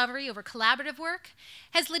individual discovery over collaborative work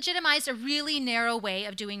has legitimized a really narrow way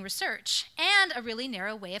of doing research and a really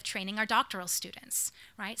narrow way of training our doctoral students,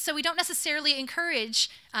 right? So we don't necessarily encourage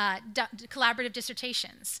collaborative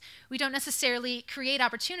dissertations. We don't necessarily create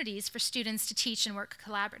opportunities for students to teach and work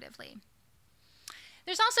collaboratively.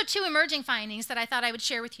 There's also two emerging findings that I thought I would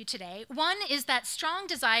share with you today. One is that strong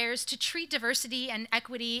desires to treat diversity and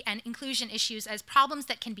equity and inclusion issues as problems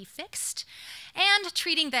that can be fixed, and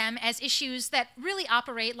treating them as issues that really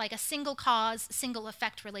operate like a single cause, single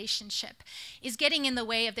effect relationship is getting in the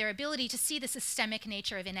way of their ability to see the systemic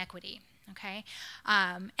nature of inequity. Okay?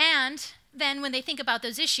 And then when they think about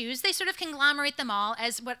those issues, they sort of conglomerate them all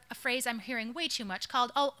as what a phrase I'm hearing way too much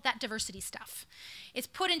called, oh, that diversity stuff. It's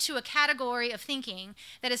put into a category of thinking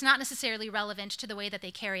that is not necessarily relevant to the way that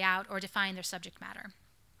they carry out or define their subject matter.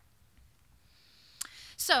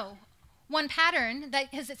 So, one pattern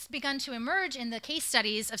that has begun to emerge in the case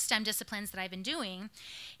studies of STEM disciplines that I've been doing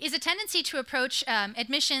is a tendency to approach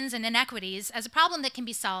admissions and inequities as a problem that can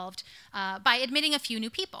be solved by admitting a few new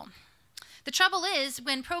people. The trouble is,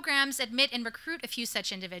 when programs admit and recruit a few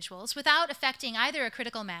such individuals without affecting either a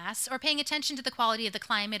critical mass or paying attention to the quality of the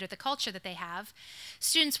climate or the culture that they have,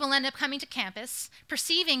 students will end up coming to campus,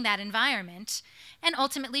 perceiving that environment, and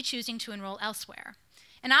ultimately choosing to enroll elsewhere.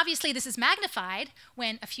 And obviously this is magnified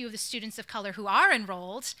when a few of the students of color who are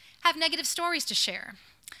enrolled have negative stories to share.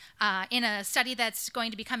 In a study that's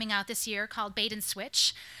going to be coming out this year called Bait and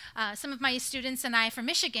Switch, some of my students and I from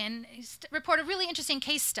Michigan report a really interesting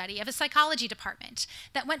case study of a psychology department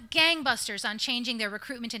that went gangbusters on changing their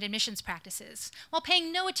recruitment and admissions practices while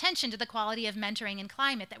paying no attention to the quality of mentoring and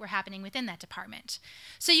climate that were happening within that department.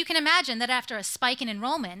 So you can imagine that after a spike in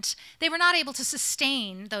enrollment, they were not able to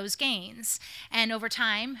sustain those gains. And over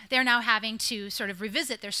time, they're now having to sort of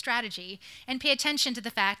revisit their strategy and pay attention to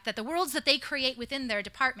the fact that the worlds that they create within their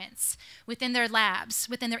departments, within their labs,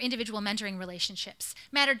 within their individual mentoring relationships,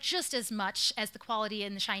 matter just as much as the quality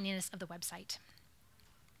and the shininess of the website.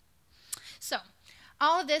 So,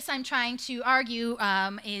 all of this I'm trying to argue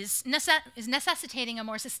is necessitating a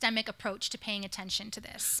more systemic approach to paying attention to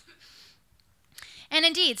this. And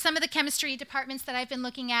indeed, some of the chemistry departments that I've been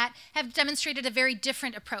looking at have demonstrated a very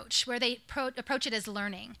different approach, where they approach it as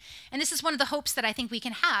learning. And this is one of the hopes that I think we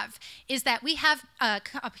can have, is that we have a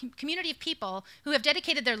community of people who have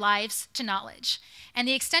dedicated their lives to knowledge. And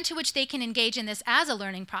the extent to which they can engage in this as a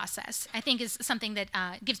learning process, I think is something that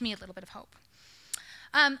gives me a little bit of hope.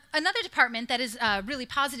 Another department that is a really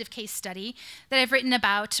positive case study that I've written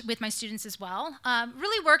about with my students as well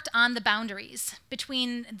really worked on the boundaries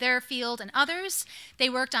between their field and others. They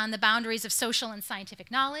worked on the boundaries of social and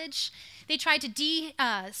scientific knowledge. They tried to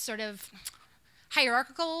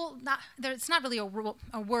hierarchical, it's not really a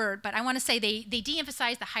word, but I want to say they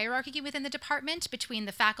de-emphasized the hierarchy within the department between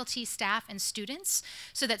the faculty, staff, and students,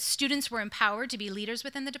 so that students were empowered to be leaders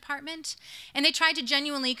within the department. And they tried to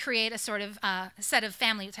genuinely create a sort of set of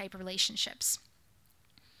family-type relationships.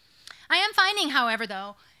 I am finding, however,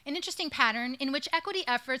 though, an interesting pattern in which equity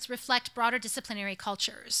efforts reflect broader disciplinary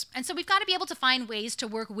cultures. And so we've got to be able to find ways to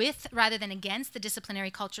work with rather than against the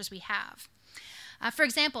disciplinary cultures we have. For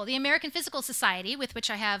example, the American Physical Society, with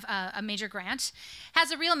which I have a major grant,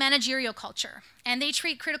 has a real managerial culture, and they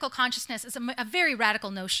treat critical consciousness as a very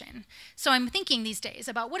radical notion. So I'm thinking these days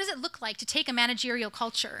about what does it look like to take a managerial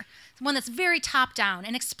culture, one that's very top-down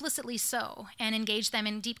and explicitly so, and engage them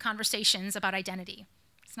in deep conversations about identity.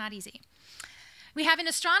 It's not easy. We have in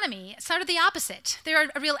astronomy sort of the opposite. They're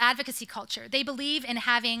a real advocacy culture. They believe in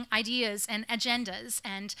having ideas and agendas,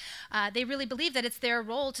 and they really believe that it's their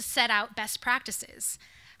role to set out best practices.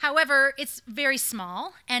 However, it's very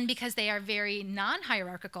small, and because they are very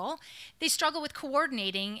non-hierarchical, they struggle with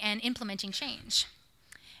coordinating and implementing change.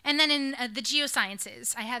 And then in the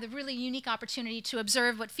geosciences, I had a really unique opportunity to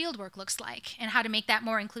observe what fieldwork looks like and how to make that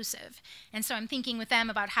more inclusive. And so I'm thinking with them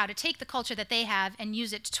about how to take the culture that they have and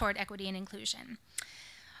use it toward equity and inclusion.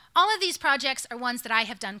 All of these projects are ones that I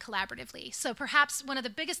have done collaboratively. So perhaps one of the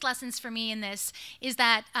biggest lessons for me in this is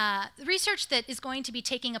that the research that is going to be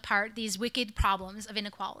taking apart these wicked problems of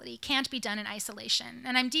inequality can't be done in isolation.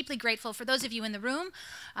 And I'm deeply grateful for those of you in the room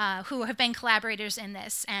who have been collaborators in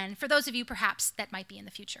this, and for those of you perhaps that might be in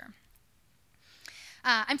the future.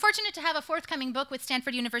 I'm fortunate to have a forthcoming book with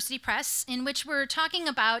Stanford University Press in which we're talking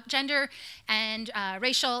about gender and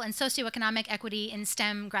racial and socioeconomic equity in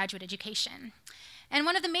STEM graduate education. And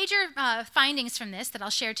one of the major findings from this that I'll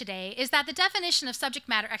share today is that the definition of subject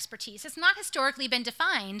matter expertise has not historically been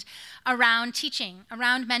defined around teaching,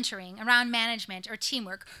 around mentoring, around management, or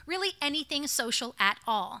teamwork, really anything social at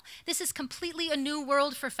all. This is completely a new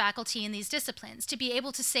world for faculty in these disciplines to be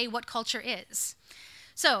able to say what culture is.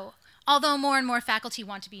 So, although more and more faculty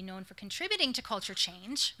want to be known for contributing to culture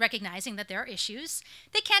change, recognizing that there are issues,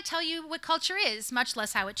 they can't tell you what culture is, much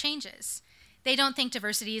less how it changes. They don't think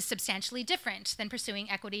diversity is substantially different than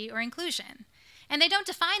pursuing equity or inclusion. And they don't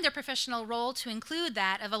define their professional role to include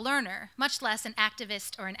that of a learner, much less an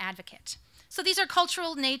activist or an advocate. So these are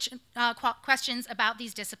cultural questions about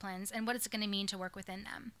these disciplines and what it's going to mean to work within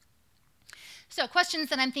them. So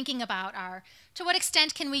questions that I'm thinking about are, to what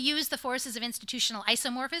extent can we use the forces of institutional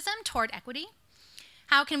isomorphism toward equity?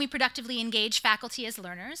 How can we productively engage faculty as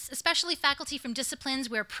learners, especially faculty from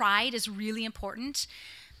disciplines where pride is really important?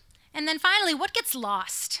 And then finally, what gets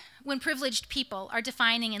lost when privileged people are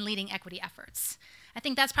defining and leading equity efforts? I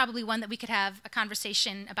think that's probably one that we could have a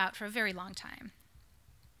conversation about for a very long time.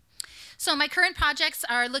 So my current projects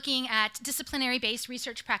are looking at disciplinary-based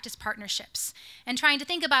research practice partnerships and trying to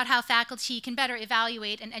think about how faculty can better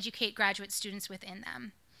evaluate and educate graduate students within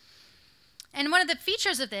them. And one of the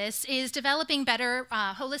features of this is developing better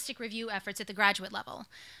holistic review efforts at the graduate level.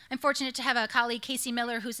 I'm fortunate to have a colleague, Casey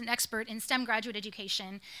Miller, who's an expert in STEM graduate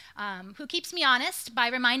education, who keeps me honest by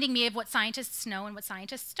reminding me of what scientists know and what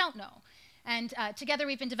scientists don't know. And together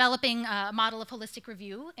we've been developing a model of holistic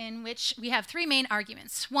review in which we have three main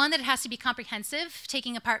arguments. One, that it has to be comprehensive,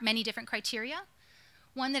 taking apart many different criteria.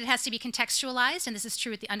 One, that it has to be contextualized, and this is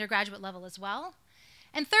true at the undergraduate level as well.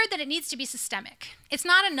 And third, that it needs to be systemic. It's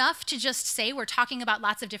not enough to just say we're talking about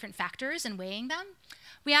lots of different factors and weighing them.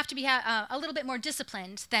 We have to be a little bit more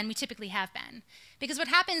disciplined than we typically have been. Because what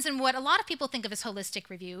happens and what a lot of people think of as holistic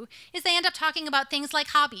review is they end up talking about things like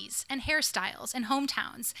hobbies and hairstyles and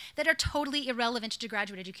hometowns that are totally irrelevant to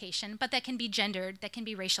graduate education, but that can be gendered, that can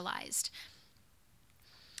be racialized.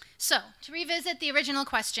 So, to revisit the original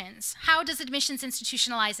questions, how does admissions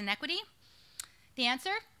institutionalize inequity? The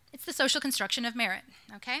answer? It's the social construction of merit,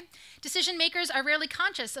 okay? Decision makers are rarely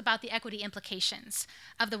conscious about the equity implications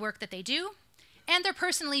of the work that they do, and they're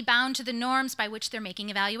personally bound to the norms by which they're making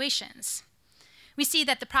evaluations. We see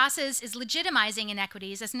that the process is legitimizing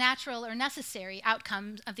inequities as natural or necessary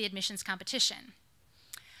outcomes of the admissions competition.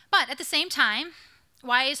 But at the same time,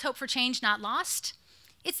 why is hope for change not lost?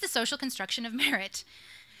 It's the social construction of merit.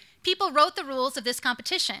 People wrote the rules of this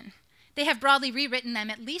competition. They have broadly rewritten them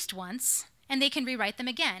at least once, and they can rewrite them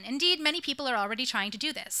again. Indeed, many people are already trying to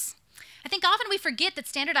do this. I think often we forget that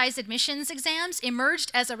standardized admissions exams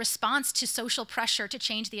emerged as a response to social pressure to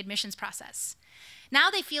change the admissions process. Now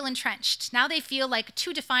they feel entrenched. Now they feel like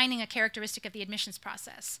too defining a characteristic of the admissions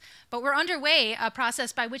process. But we're underway a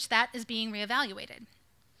process by which that is being reevaluated.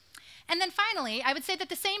 And then finally, I would say that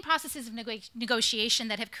the same processes of negotiation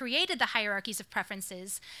that have created the hierarchies of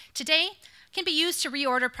preferences today can be used to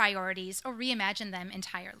reorder priorities or reimagine them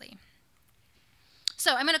entirely.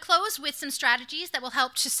 So I'm going to close with some strategies that will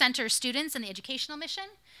help to center students in the educational mission,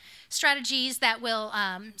 strategies that will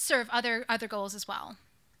serve other goals as well.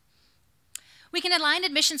 We can align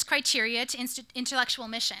admissions criteria to intellectual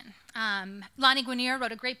mission. Lonnie Guinier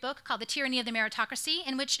wrote a great book called The Tyranny of the Meritocracy,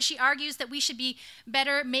 in which she argues that we should be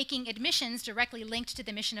better making admissions directly linked to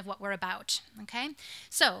the mission of what we're about, okay?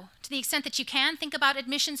 So, to the extent that you can, think about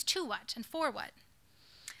admissions to what and for what.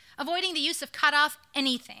 Avoiding the use of cutoff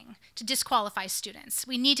anything to disqualify students.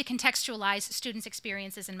 We need to contextualize students'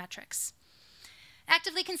 experiences and metrics.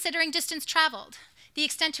 Actively considering distance traveled, the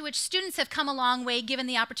extent to which students have come a long way given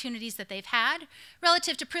the opportunities that they've had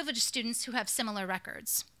relative to privileged students who have similar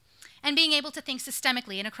records. And being able to think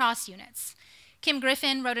systemically and across units. Kim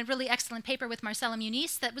Griffin wrote a really excellent paper with Marcela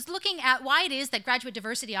Muniz that was looking at why it is that graduate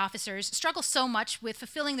diversity officers struggle so much with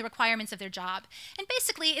fulfilling the requirements of their job. And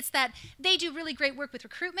basically, it's that they do really great work with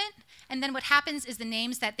recruitment, and then what happens is the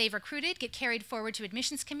names that they've recruited get carried forward to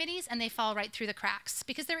admissions committees, and they fall right through the cracks,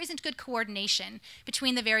 because there isn't good coordination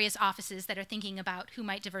between the various offices that are thinking about who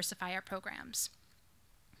might diversify our programs.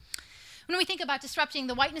 When we think about disrupting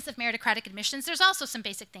the whiteness of meritocratic admissions, there's also some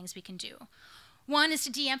basic things we can do. One is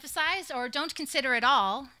to de-emphasize or don't consider at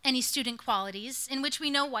all any student qualities in which we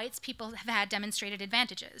know whites people have had demonstrated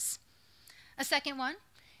advantages. A second one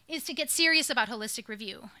is to get serious about holistic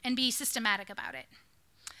review and be systematic about it.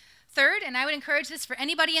 Third, and I would encourage this for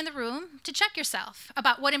anybody in the room, to check yourself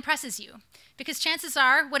about what impresses you, because chances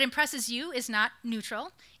are what impresses you is not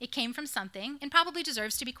neutral, it came from something, and probably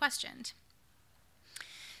deserves to be questioned.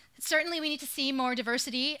 Certainly, we need to see more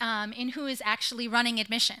diversity in who is actually running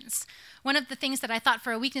admissions. One of the things that I thought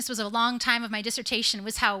for a weakness was a long time of my dissertation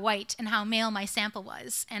was how white and how male my sample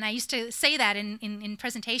was. And I used to say that in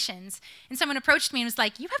presentations. And someone approached me and was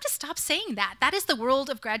like, you have to stop saying that. That is the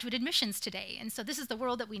world of graduate admissions today. And so this is the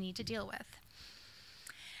world that we need to deal with.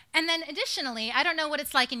 And then additionally, I don't know what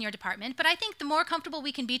it's like in your department, but I think the more comfortable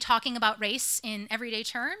we can be talking about race in everyday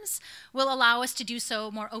terms will allow us to do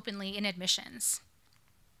so more openly in admissions.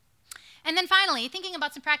 And then finally, thinking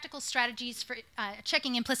about some practical strategies for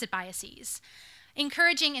checking implicit biases.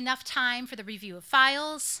 Encouraging enough time for the review of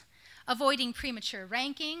files, avoiding premature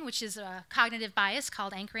ranking, which is a cognitive bias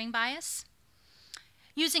called anchoring bias,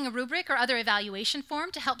 using a rubric or other evaluation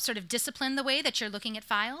form to help sort of discipline the way that you're looking at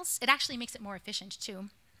files. It actually makes it more efficient too.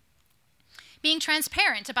 Being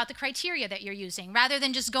transparent about the criteria that you're using rather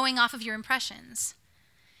than just going off of your impressions.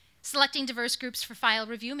 Selecting diverse groups for file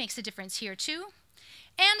review makes a difference here too.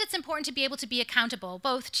 And it's important to be able to be accountable,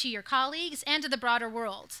 both to your colleagues and to the broader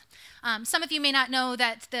world. Some of you may not know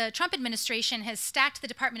that the Trump administration has stacked the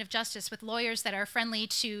Department of Justice with lawyers that are friendly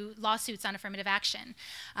to lawsuits on affirmative action.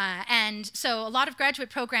 And so a lot of graduate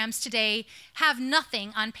programs today have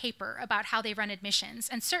nothing on paper about how they run admissions.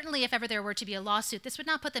 And certainly if ever there were to be a lawsuit, this would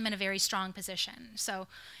not put them in a very strong position. So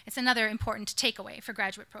it's another important takeaway for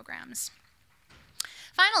graduate programs.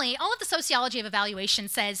 Finally, all of the sociology of evaluation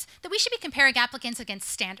says that we should be comparing applicants against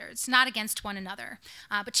standards, not against one another.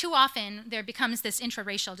 But too often, there becomes this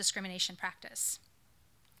intraracial discrimination practice.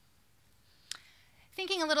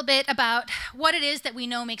 Thinking a little bit about what it is that we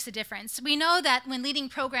know makes a difference. We know that when leading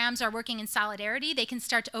programs are working in solidarity, they can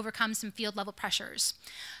start to overcome some field-level pressures.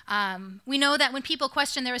 We know that when people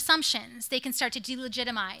question their assumptions, they can start to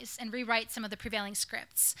delegitimize and rewrite some of the prevailing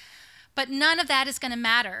scripts. But none of that is going to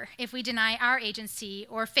matter if we deny our agency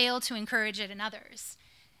or fail to encourage it in others.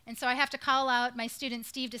 And so I have to call out my student,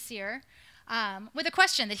 Steve Desir, with a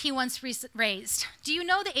question that he once raised. Do you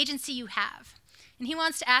know the agency you have? And he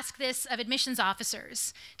wants to ask this of admissions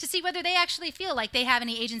officers to see whether they actually feel like they have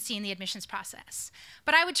any agency in the admissions process.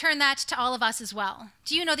 But I would turn that to all of us as well.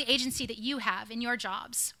 Do you know the agency that you have in your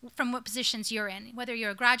jobs, from what positions you're in, whether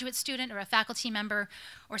you're a graduate student or a faculty member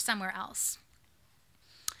or somewhere else?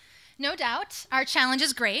 No doubt, our challenge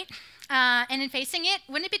is great, and in facing it,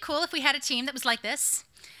 wouldn't it be cool if we had a team that was like this?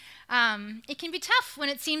 It can be tough when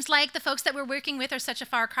it seems like the folks that we're working with are such a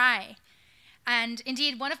far cry. And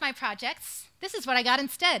indeed, one of my projects, this is what I got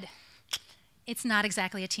instead. It's not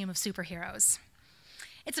exactly a team of superheroes.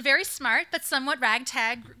 It's a very smart but somewhat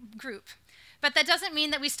ragtag group. But that doesn't mean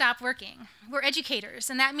that we stop working. We're educators,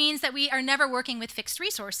 and that means that we are never working with fixed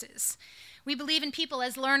resources. We believe in people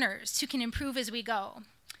as learners who can improve as we go.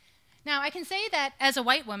 Now, I can say that as a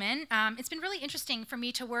white woman, it's been really interesting for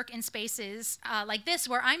me to work in spaces like this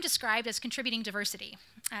where I'm described as contributing diversity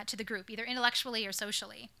to the group, either intellectually or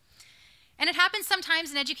socially. And it happens sometimes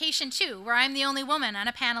in education, too, where I'm the only woman on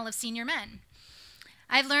a panel of senior men.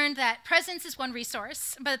 I've learned that presence is one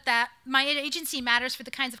resource, but that my agency matters for the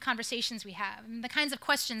kinds of conversations we have and the kinds of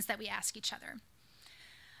questions that we ask each other.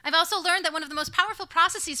 I've also learned that one of the most powerful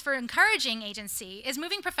processes for encouraging agency is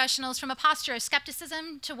moving professionals from a posture of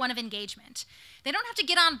skepticism to one of engagement. They don't have to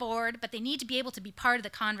get on board, but they need to be able to be part of the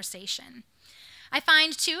conversation. I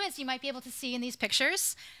find, too, as you might be able to see in these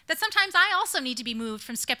pictures, that sometimes I also need to be moved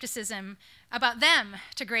from skepticism about them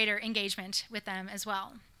to greater engagement with them as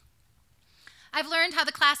well. I've learned how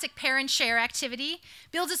the classic pair-and-share activity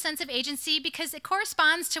builds a sense of agency because it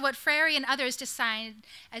corresponds to what Freire and others decide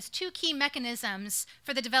as two key mechanisms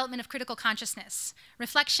for the development of critical consciousness: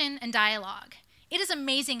 reflection and dialogue. It is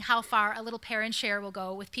amazing how far a little pair-and-share will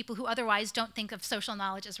go with people who otherwise don't think of social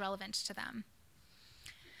knowledge as relevant to them.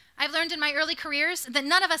 I've learned in my early careers that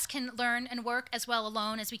none of us can learn and work as well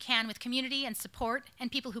alone as we can with community and support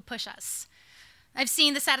and people who push us. I've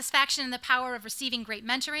seen the satisfaction and the power of receiving great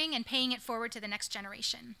mentoring and paying it forward to the next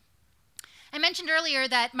generation. I mentioned earlier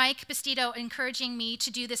that Mike Bastido encouraging me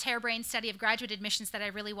to do this harebrained study of graduate admissions that I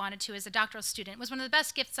really wanted to as a doctoral student was one of the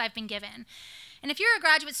best gifts I've been given. And if you're a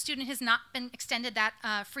graduate student who's not been extended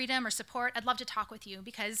that freedom or support, I'd love to talk with you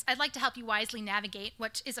because I'd like to help you wisely navigate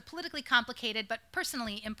what is a politically complicated but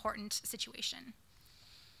personally important situation.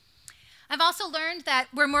 I've also learned that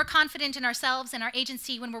we're more confident in ourselves and our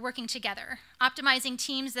agency when we're working together, optimizing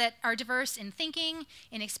teams that are diverse in thinking,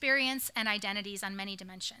 in experience, and identities on many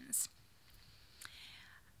dimensions.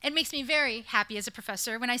 It makes me very happy as a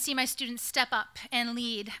professor when I see my students step up and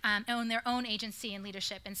lead, own their own agency and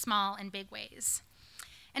leadership in small and big ways.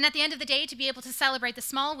 And at the end of the day, to be able to celebrate the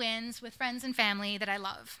small wins with friends and family that I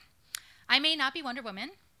love. I may not be Wonder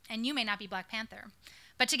Woman, and you may not be Black Panther,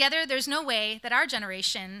 but together, there's no way that our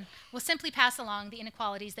generation will simply pass along the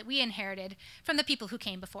inequalities that we inherited from the people who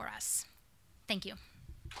came before us. Thank you.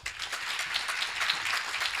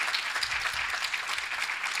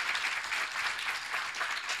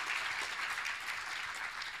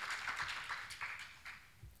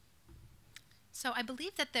 So I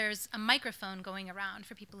believe that there's a microphone going around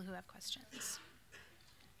for people who have questions.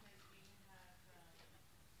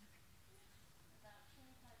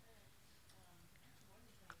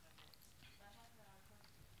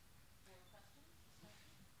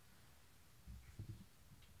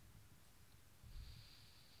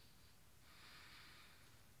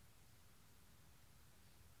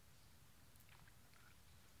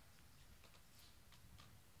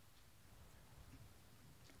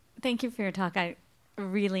 Thank you for your talk. I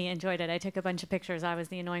really enjoyed it. I took a bunch of pictures. I was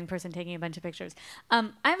the annoying person taking a bunch of pictures.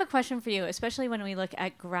 I have a question for you, especially when we look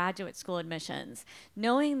at graduate school admissions.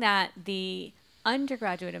 Knowing that the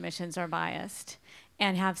undergraduate admissions are biased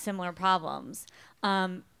and have similar problems,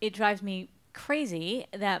 it drives me crazy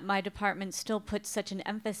that my department still puts such an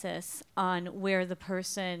emphasis on where the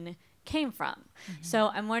person came from. Mm-hmm. So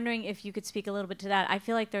I'm wondering if you could speak a little bit to that. I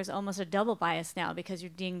feel like there's almost a double bias now because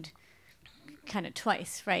you're dinged kind of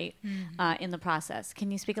twice, right, in the process.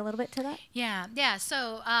 Can you speak a little bit to that? Yeah.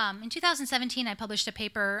 So in 2017, I published a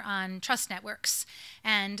paper on trust networks,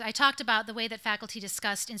 and I talked about the way that faculty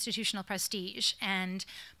discussed institutional prestige, and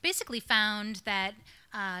basically found that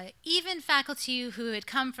even faculty who had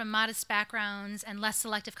come from modest backgrounds and less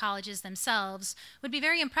selective colleges themselves would be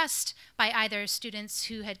very impressed by either students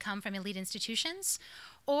who had come from elite institutions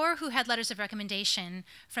or who had letters of recommendation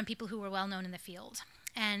from people who were well known in the field.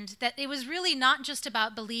 And that it was really not just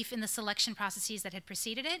about belief in the selection processes that had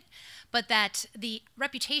preceded it, but that the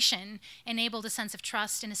reputation enabled a sense of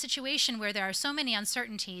trust in a situation where there are so many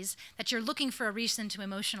uncertainties that you're looking for a reason to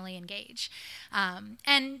emotionally engage.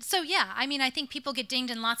 And so, yeah, I mean, I think people get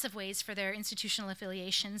dinged in lots of ways for their institutional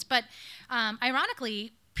affiliations, but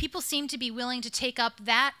ironically, people seem to be willing to take up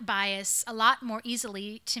that bias a lot more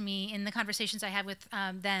easily to me in the conversations I have with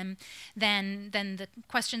them than the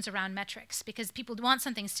questions around metrics, because people want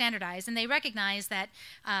something standardized and they recognize that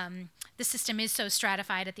the system is so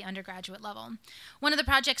stratified at the undergraduate level. One of the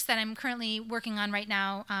projects that I'm currently working on right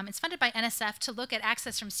now, it's funded by NSF to look at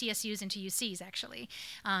access from CSUs into UCs, actually,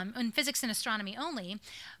 in physics and astronomy only,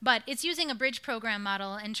 but it's using a bridge program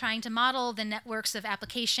model and trying to model the networks of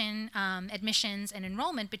application, admissions, and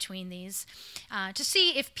enrollment between these to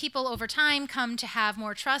see if people over time come to have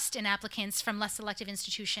more trust in applicants from less selective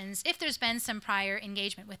institutions if there's been some prior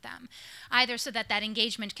engagement with them, either so that that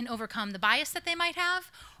engagement can overcome the bias that they might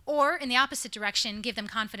have, or in the opposite direction, give them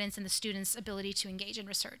confidence in the student's ability to engage in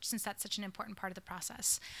research, since that's such an important part of the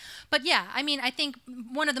process. But yeah, I mean, I think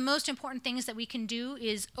one of the most important things that we can do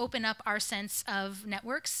is open up our sense of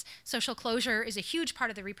networks. Social closure is a huge part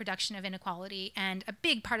of the reproduction of inequality, and a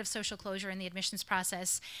big part of social closure in the admissions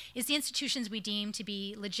process is the institutions we deem to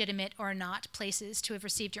be legitimate or not places to have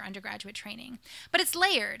received your undergraduate training. But it's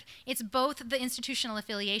layered. It's both the institutional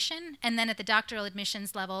affiliation, and then at the doctoral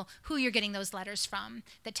admissions level, who you're getting those letters from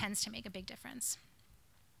that tends to make a big difference.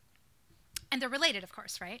 And they're related, of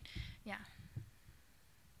course, right? Yeah.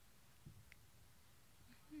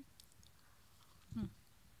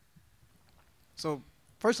 So,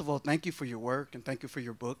 first of all, thank you for your work and thank you for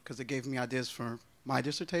your book because it gave me ideas for my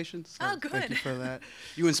dissertation. So Oh, good. thank you for that.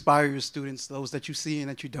 You inspire your students, those that you see and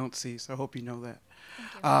that you don't see. So I hope you know that.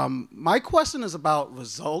 Thank you. My question is about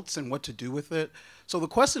results and what to do with it. So the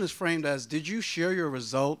question is framed as, did you share your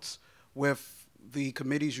results with the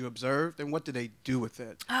committees you observed, and what did they do with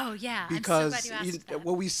it? Oh, yeah. Because I'm so glad you asked that.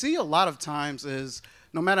 what we see a lot of times is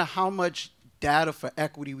no matter how much data for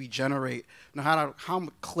equity we generate, no matter how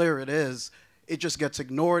clear it is, it just gets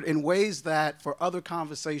ignored in ways that for other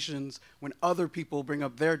conversations, when other people bring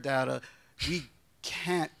up their data, we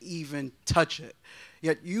can't even touch it.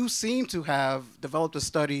 Yet you seem to have developed a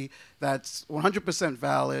study that's 100%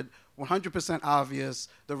 valid, 100% obvious,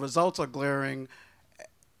 the results are glaring.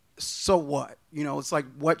 So what? You know, it's like,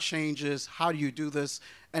 what changes? How do you do this?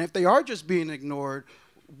 And if they are just being ignored,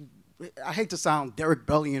 I hate to sound Derek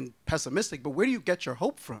Bellion pessimistic, but where do you get your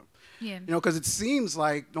hope from? Yeah. You know, because it seems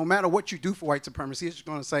like no matter what you do for white supremacy, it's just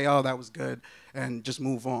going to say, oh, that was good, and just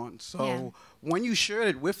move on. So when you shared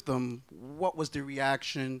it with them, what was the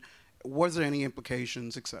reaction? Was there any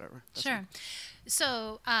implications, et cetera? Sure.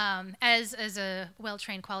 So as a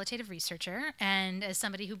well-trained qualitative researcher and as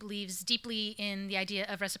somebody who believes deeply in the idea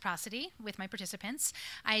of reciprocity with my participants,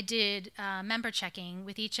 I did member checking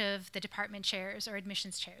with each of the department chairs or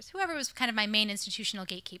admissions chairs, whoever was kind of my main institutional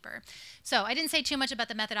gatekeeper. So I didn't say too much about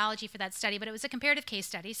the methodology for that study, but it was a comparative case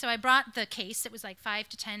study. So I brought the case, it was like 5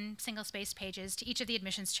 to 10 single-spaced pages, to each of the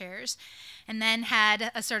admissions chairs, and then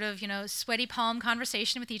had a sort of, sweaty palm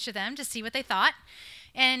conversation with each of them to see what they thought.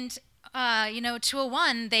 And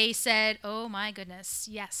 201, they said, "Oh my goodness,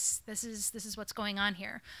 yes, this is what's going on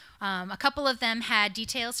here." A couple of them had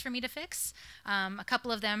details for me to fix. A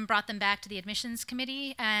couple of them brought them back to the admissions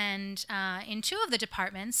committee, and in 2 of the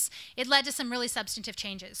departments, it led to some really substantive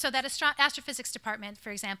changes. So that astrophysics department,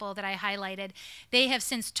 for example, that I highlighted, they have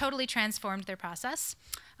since totally transformed their process.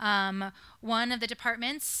 One of the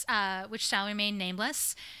departments, which shall remain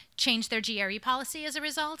nameless, changed their GRE policy as a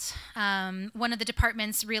result. One of the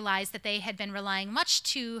departments realized that they had been relying much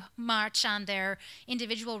too much on their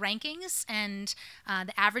individual rankings and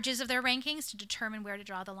the averages of their rankings to determine where to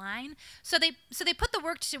draw the line. So they put the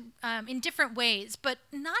work to in different ways, but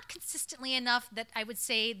not consistently enough that I would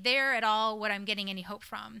say they're at all what I'm getting any hope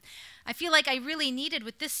from. I feel like I really needed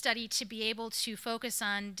with this study to be able to focus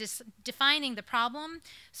on defining the problem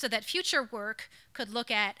so that future work could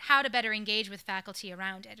look at how to better engage with faculty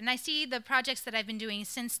around it. And I see the projects that I've been doing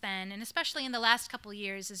since then, and especially in the last couple of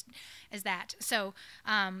years, as that. So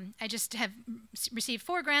I just have received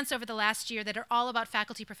 4 grants over the last year that are all about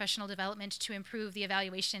faculty professional development to improve the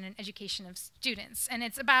evaluation and education of students. And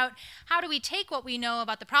it's about how do we take what we know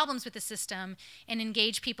about the problems with the system and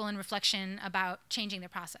engage people in reflection about changing their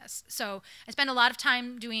process. So I spend a lot of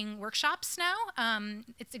time doing workshops now.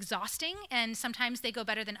 It's exhausting, and sometimes they go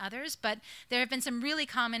better than others, but there have been some really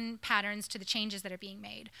common patterns to the changes that are being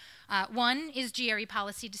made. One is GRE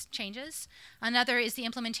policy changes. Another is the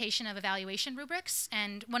implementation of evaluation rubrics.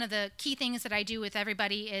 And one of the key things that I do with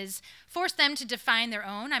everybody is force them to define their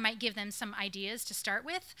own. I might give them some ideas to start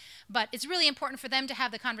with, but it's really important for them to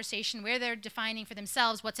have the conversation where they're defining for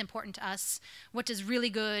themselves what's important to us, what does really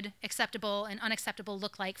good, acceptable, and unacceptable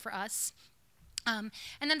look like for us. And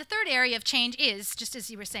then the third area of change is, just as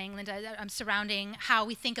you were saying, Linda, surrounding how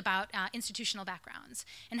we think about institutional backgrounds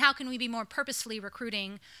and how can we be more purposefully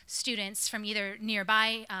recruiting students from either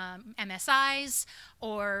nearby MSIs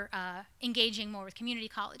or engaging more with community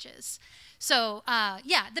colleges. So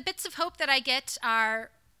yeah, the bits of hope that I get are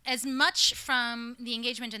as much from the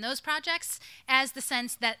engagement in those projects as the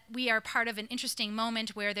sense that we are part of an interesting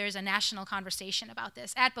moment where there's a national conversation about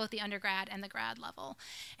this at both the undergrad and the grad level.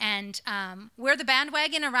 And where the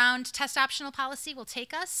bandwagon around test optional policy will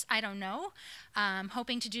take us, I don't know.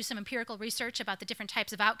 Hoping to do some empirical research about the different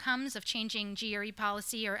types of outcomes of changing GRE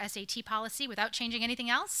policy or SAT policy without changing anything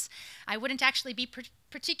else. I wouldn't actually be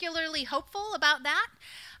particularly hopeful about that.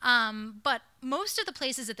 But most of the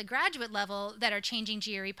places at the graduate level that are changing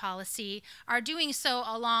GRE policy are doing so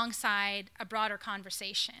alongside a broader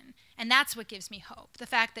conversation. And that's what gives me hope, the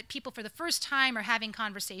fact that people for the first time are having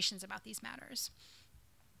conversations about these matters.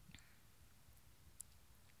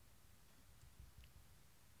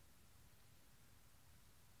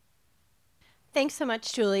 Thanks so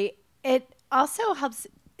much, Julie. It also helps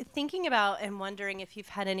thinking about and wondering if you've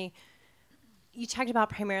had any, you talked about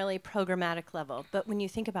primarily programmatic level, but when you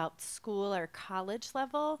think about school or college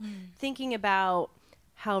level, thinking about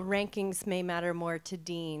how rankings may matter more to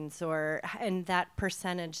deans, or and that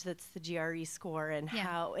percentage that's the GRE score, and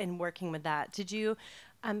how in working with that. Did you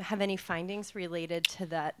have any findings related to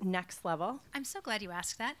that next level? I'm so glad you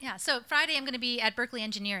asked that. Yeah, so Friday I'm going to be at Berkeley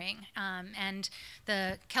Engineering, and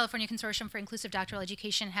the California Consortium for Inclusive Doctoral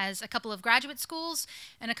Education has a couple of graduate schools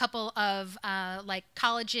and a couple of like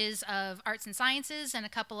colleges of arts and sciences and a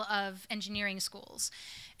couple of engineering schools.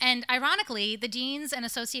 And ironically, the deans and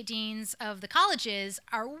associate deans of the colleges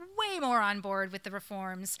are way more on board with the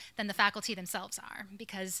reforms than the faculty themselves are,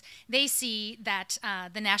 because they see that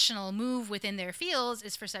the national move within their fields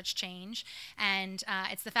is for such change, and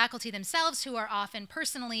it's the faculty themselves who are often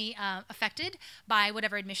personally affected by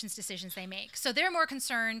whatever admissions decisions they make. So they're more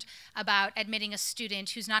concerned about admitting a student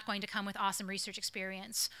who's not going to come with awesome research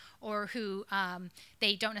experience, or who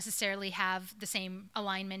they don't necessarily have the same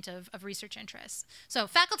alignment of research interests. So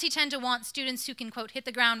faculty tend to want students who can, quote, hit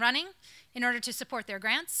the ground running in order to support their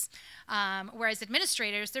grants, whereas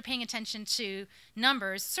administrators, they're paying attention to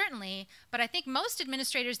numbers, certainly, but I think most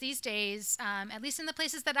administrators these days, at least in the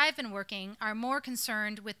places that I've been working, are more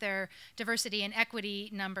concerned with their diversity and equity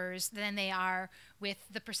numbers than they are with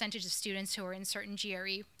the percentage of students who are in certain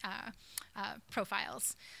GRE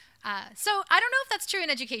profiles. So I don't know if that's true in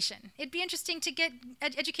education. It'd be interesting to get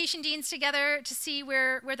education deans together to see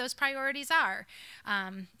where those priorities are.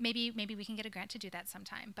 Maybe we can get a grant to do that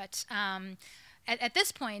sometime. But at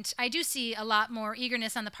this point, I do see a lot more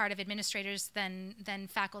eagerness on the part of administrators than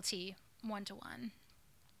faculty one-to-one.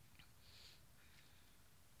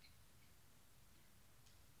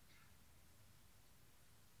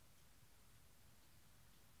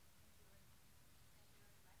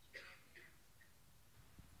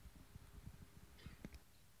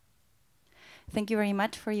 Thank you very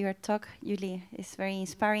much for your talk, Julie. It's very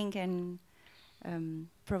inspiring and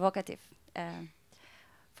provocative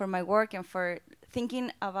for my work and for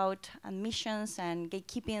thinking about admissions and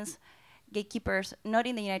gatekeepers, not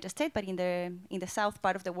in the United States, but in the south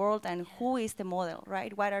part of the world, and who is the model,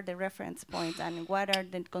 right? What are the reference points, and what are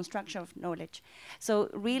the construction of knowledge? So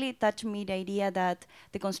really touched me the idea that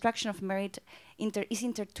the construction of merit is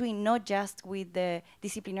intertwined not just with the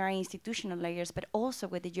disciplinary institutional layers, but also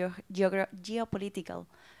with the geopolitical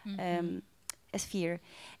sphere.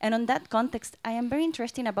 And on that context, I am very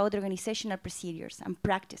interested about the organizational procedures and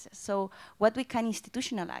practices. So what we can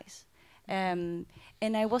institutionalize. And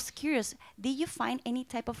I was curious, did you find any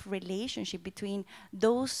type of relationship between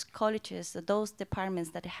those colleges, those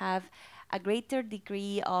departments that have a greater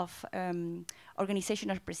degree of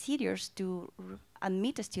organizational procedures to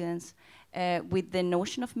admit the students with the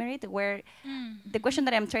notion of merit, where the question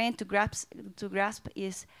that I'm trying to grasp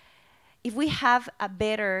is, if we have a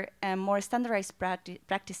better and more standardized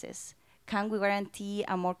practices, can we guarantee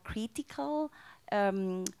a more critical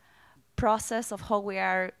process of how we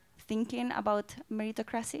are thinking about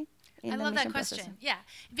meritocracy? I love that question. Yeah,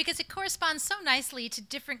 because it corresponds so nicely to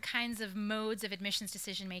different kinds of modes of admissions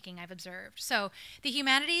decision-making I've observed. So the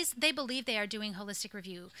humanities, they believe they are doing holistic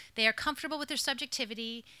review. They are comfortable with their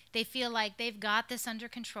subjectivity. They feel like they've got this under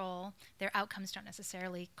control. Their outcomes don't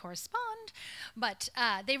necessarily correspond, but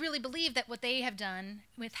they really believe that what they have done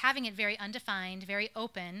with having it very undefined, very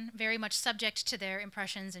open, very much subject to their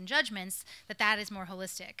impressions and judgments, that is more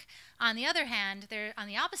holistic. On the other hand, they're on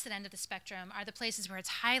the opposite end of the spectrum are the places where it's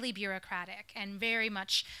highly bureaucratic and very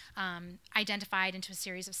much identified into a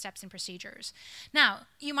series of steps and procedures. Now,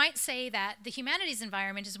 you might say that the humanities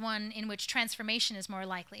environment is one in which transformation is more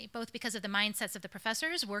likely, both because of the mindsets of the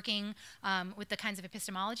professors working with the kinds of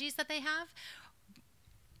epistemologies that they have,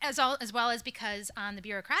 as well as because on the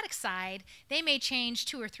bureaucratic side, they may change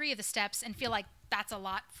 2 or 3 of the steps and feel like that's a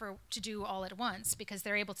lot to do all at once, because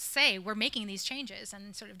they're able to say, we're making these changes,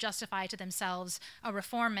 and sort of justify to themselves a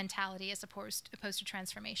reform mentality as opposed to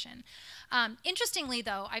transformation. Interestingly,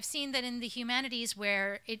 though, I've seen that in the humanities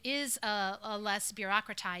where it is a less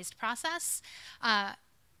bureaucratized process,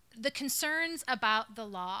 the concerns about the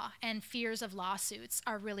law and fears of lawsuits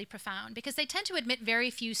are really profound, because they tend to admit very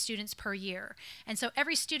few students per year. And so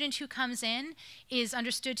every student who comes in is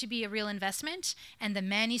understood to be a real investment, and the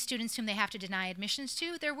many students whom they have to deny admissions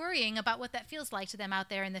to, they're worrying about what that feels like to them out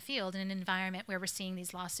there in the field in an environment where we're seeing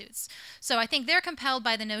these lawsuits. So I think they're compelled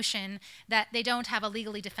by the notion that they don't have a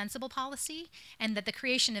legally defensible policy, and that the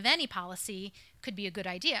creation of any policy could be a good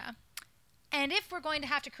idea. And if we're going to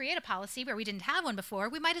have to create a policy where we didn't have one before,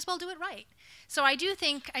 we might as well do it right. So I do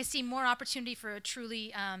think I see more opportunity for a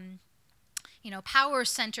truly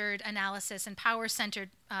power-centered analysis and power-centered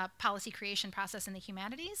policy creation process in the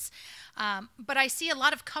humanities. But I see a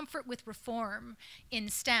lot of comfort with reform in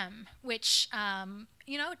STEM, which,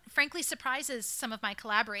 frankly surprises some of my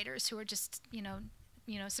collaborators who are just,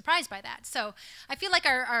 surprised by that. So I feel like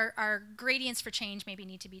our gradients for change maybe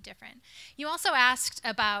need to be different. You also asked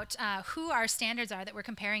about who our standards are that we're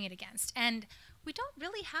comparing it against. And we don't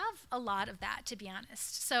really have a lot of that, to be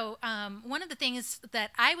honest. So one of the things that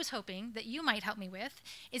I was hoping that you might help me with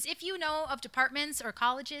is if you know of departments or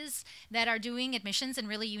colleges that are doing admissions in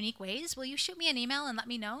really unique ways, will you shoot me an email and let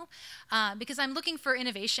me know? Because I'm looking for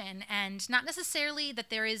innovation, and not necessarily that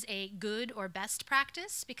there is a good or best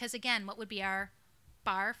practice, because again, what would be our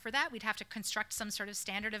bar for that? We'd have to construct some sort of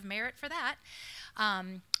standard of merit for that.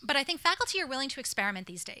 But I think faculty are willing to experiment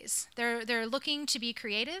these days. They're looking to be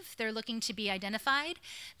creative. They're looking to be identified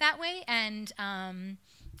that way. And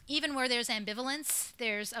even where there's ambivalence,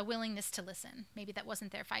 there's a willingness to listen. Maybe that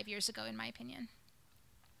wasn't there 5 years ago, in my opinion.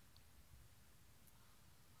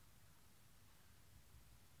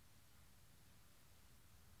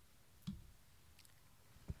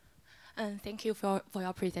 Thank you for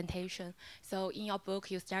your presentation. So in your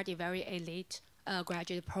book, you study very elite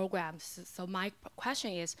graduate programs. So my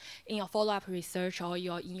question is, in your follow-up research or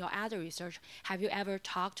in your other research, have you ever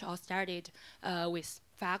talked or studied with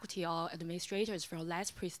faculty or administrators from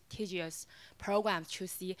less prestigious programs to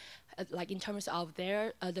see, like in terms of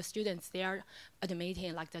their the students they are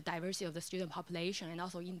admitting, like the diversity of the student population, and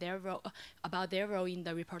also in their role about their role in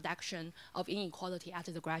the reproduction of inequality at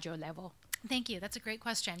the graduate level? Thank you. That's a great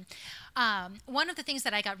question. One of the things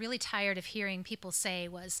that I got really tired of hearing people say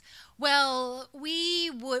was, well,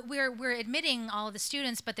 we're admitting all of the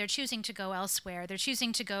students, but they're choosing to go elsewhere. They're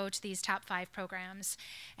choosing to go to these top 5 programs.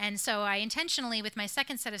 And so I intentionally, with my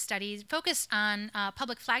second set of studies, focused on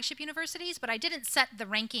public flagship universities, but I didn't set the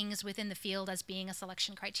rankings within the field as being a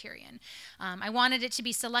selection criterion. I wanted it to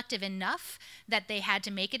be selective enough that they had to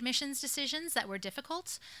make admissions decisions that were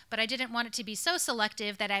difficult, but I didn't want it to be so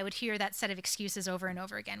selective that I would hear that set of excuses over and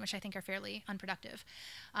over again, which I think are fairly unproductive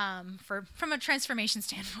from a transformation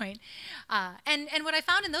standpoint. And what I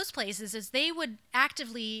found in those places is they would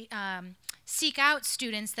actively seek out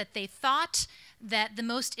students that they thought that the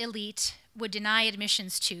most elite would deny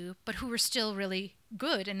admissions to, but who were still really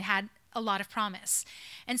good and had a lot of promise.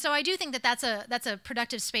 And so I do think that that's a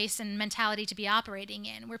productive space and mentality to be operating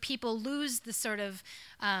in, where people lose the sort of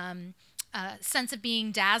sense of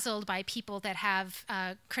being dazzled by people that have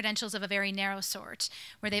credentials of a very narrow sort,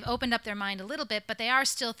 where they've opened up their mind a little bit, but they are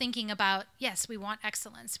still thinking about, yes, we want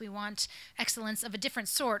excellence. We want excellence of a different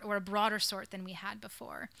sort or a broader sort than we had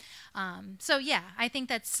before. So yeah, I think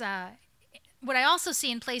that's what I also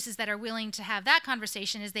see in places that are willing to have that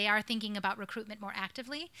conversation is they are thinking about recruitment more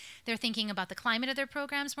actively. They're thinking about the climate of their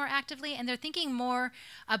programs more actively, and they're thinking more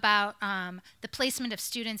about the placement of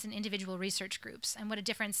students in individual research groups and what a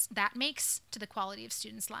difference that makes to the quality of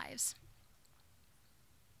students' lives.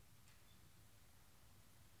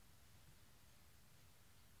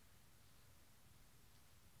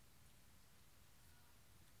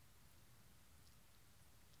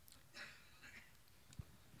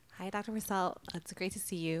 Hi, Dr. Posselt. It's great to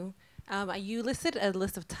see you. You listed a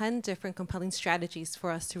list of 10 different compelling strategies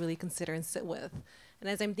for us to really consider and sit with. And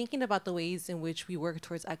as I'm thinking about the ways in which we work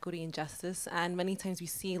towards equity and justice, and many times we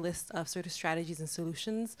see a list of sort of strategies and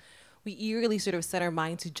solutions, we eagerly sort of set our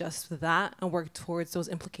mind to just that and work towards those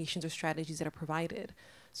implications or strategies that are provided.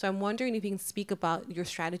 So I'm wondering if you can speak about your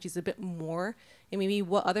strategies a bit more, and maybe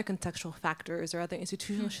what other contextual factors or other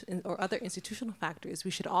institutional factors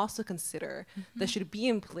we should also consider that should be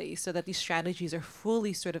in place so that these strategies are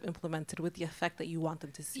fully sort of implemented with the effect that you want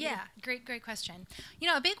them to see. Yeah, great question. You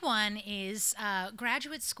know, a big one is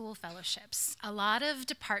graduate school fellowships. A lot of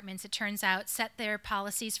departments, it turns out, set their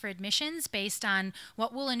policies for admissions based on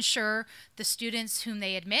what will ensure the students whom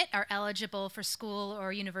they admit are eligible for school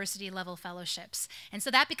or university level fellowships. And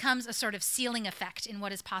so that becomes a sort of ceiling effect in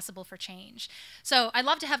what is possible for change. So I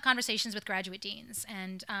love to have conversations with graduate deans,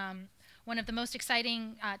 and one of the most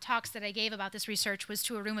exciting talks that I gave about this research was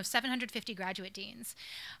to a room of 750 graduate deans.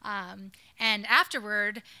 And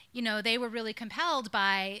afterward, you know, they were really compelled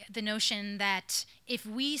by the notion that if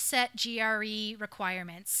we set GRE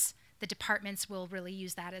requirements, the departments will really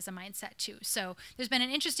use that as a mindset too. So there's been an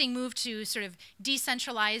interesting move to sort of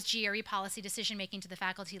decentralize GRE policy decision-making to the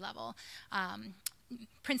faculty level.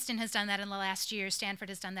 Princeton has done that in the last year. Stanford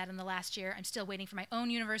has done that in the last year. I'm still waiting for my own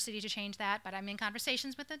university to change that, but I'm in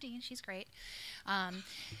conversations with the dean. She's great.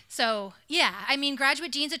 So yeah, I mean,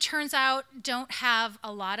 graduate deans, it turns out, don't have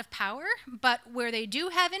a lot of power, but where they do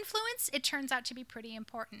have influence, it turns out to be pretty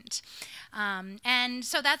important. And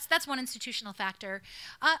so that's one institutional factor.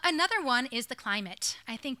 Another one is the climate.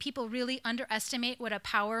 I think people really underestimate what a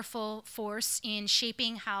powerful force in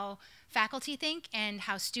shaping how faculty think and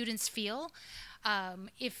how students feel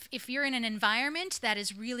If you're in an environment that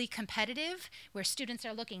is really competitive, where students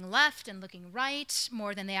are looking left and looking right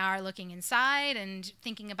more than they are looking inside and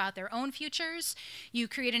thinking about their own futures, you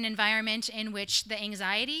create an environment in which the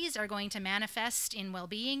anxieties are going to manifest in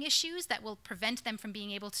well-being issues that will prevent them from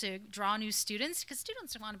being able to draw new students, because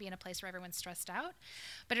students don't want to be in a place where everyone's stressed out.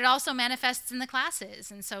 But it also manifests in the classes,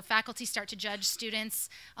 and so faculty start to judge students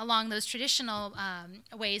along those traditional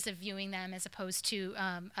ways of viewing them as opposed to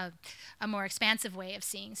a more expansive way of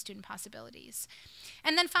seeing student possibilities.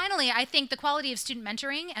 And then finally, I think the quality of student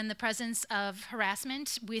mentoring and the presence of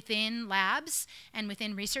harassment within labs and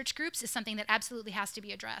within research groups is something that absolutely has to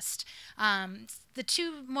be addressed. The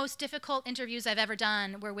two most difficult interviews I've ever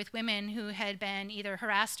done were with women who had been either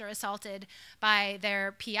harassed or assaulted by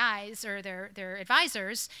their PIs or their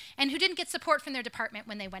advisors, and who didn't get support from their department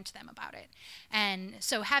when they went to them about it. And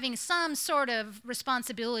so having some sort of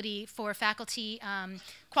responsibility for faculty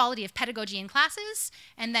quality of pedagogy in classes,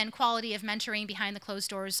 and then quality of mentoring behind the closed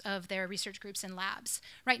doors of their research groups and labs.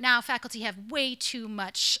 Right now, faculty have way too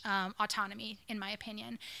much autonomy, in my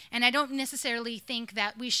opinion. And I don't necessarily think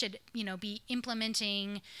that we should, be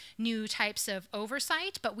implementing new types of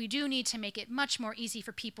oversight, but we do need to make it much more easy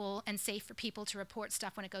for people and safe for people to report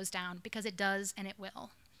stuff when it goes down, because it does and it will.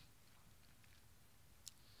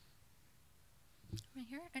 Right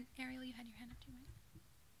here, and Ariel, you had your hand up too, right?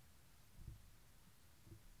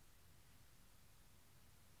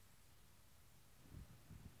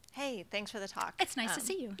 Hey, thanks for the talk. It's nice to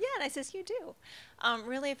see you. Yeah, nice to see you too.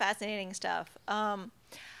 Really fascinating stuff.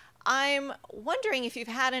 I'm wondering if you've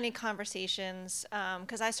had any conversations,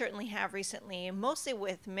 because I certainly have recently, mostly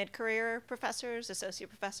with mid-career professors, associate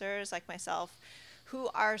professors like myself, who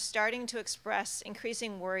are starting to express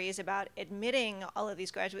increasing worries about admitting all of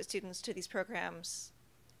these graduate students to these programs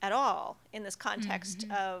at all in this context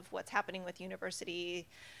of what's happening with university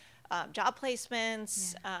job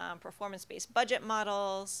placements, performance-based budget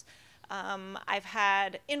models. I've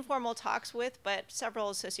had informal talks with, but several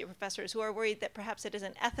associate professors who are worried that perhaps it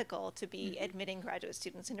isn't ethical to be admitting graduate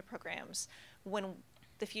students into programs when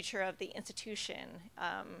the future of the institution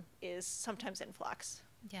is sometimes in flux.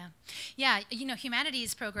 Yeah,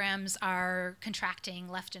 humanities programs are contracting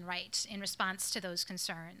left and right in response to those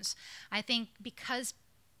concerns. I think because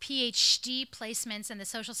PhD placements in the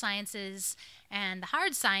social sciences and the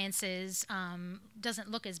hard sciences doesn't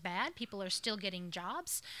look as bad. People are still getting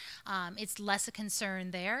jobs. It's less a concern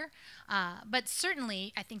there. But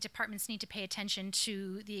certainly, I think departments need to pay attention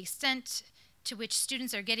to the extent to which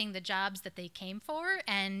students are getting the jobs that they came for,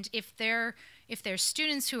 and if their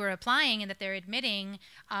students who are applying and that they're admitting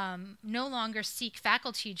no longer seek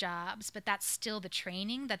faculty jobs, but that's still the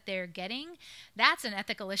training that they're getting, that's an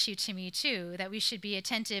ethical issue to me too, that we should be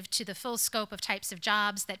attentive to the full scope of types of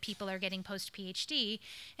jobs that people are getting post-PhD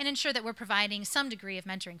and ensure that we're providing some degree of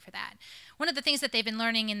mentoring for that. One of the things that they've been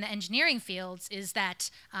learning in the engineering fields is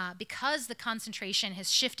that because the concentration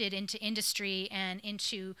has shifted into industry and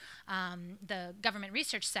into the government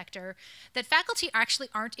research sector, that faculty actually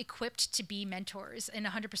aren't equipped to be mentors in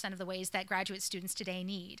 100% of the ways that graduate students today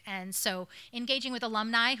need. And so engaging with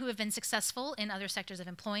alumni who have been successful in other sectors of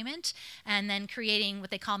employment and then creating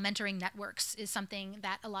what they call mentoring networks is something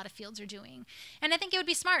that a lot of fields are doing. And I think it would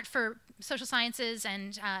be smart for social sciences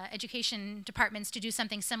and education departments to do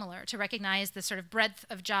something similar, to recognize the sort of breadth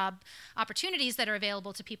of job opportunities that are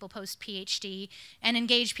available to people post-PhD and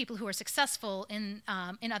engage people who are successful in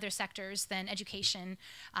other sectors than education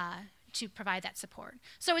to provide that support.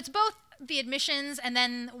 So it's both the admissions and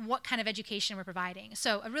then what kind of education we're providing.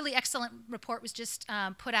 So a really excellent report was just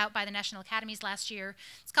put out by the National Academies last year.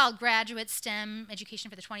 It's called Graduate STEM Education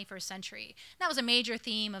for the 21st Century. That was a major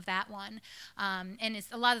theme of that one. And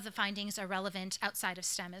a lot of the findings are relevant outside of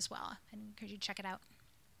STEM as well. I encourage you to check it out.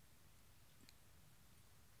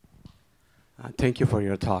 Thank you for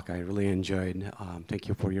your talk. I really enjoyed. Thank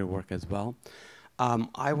you for your work as well.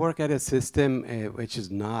 I work at a system which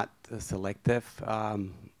is not selective.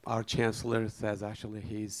 Our chancellor says actually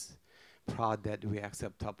he's proud that we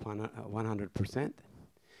accept top 100%.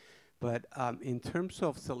 But in terms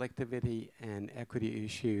of selectivity and equity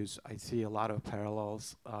issues, I see a lot of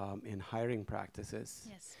parallels in hiring practices.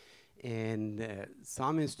 Yes. And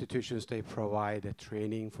some institutions, they provide a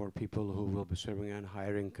training for people who will be serving on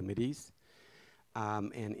hiring committees.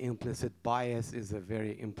 And implicit bias is a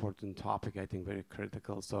very important topic, I think very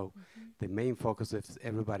critical. So the main focus is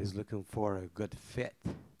everybody's looking for a good fit.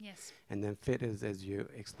 Yes. And then fit is, as you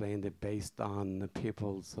explained, it based on the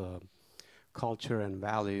people's culture and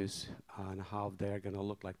values on how they're going to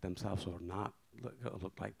look like themselves or not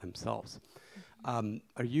look like themselves.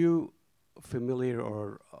 Are you familiar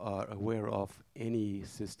or are aware of any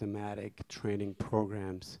systematic training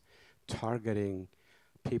programs targeting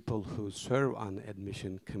people who serve on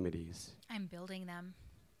admission committees? I'm building them.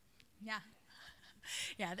 Yeah.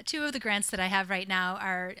 Yeah, the two of the grants that I have right now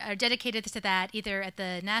are dedicated to that, either at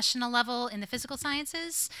the national level in the physical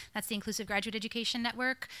sciences. That's the Inclusive Graduate Education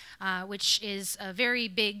Network, which is a very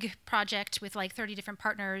big project with like 30 different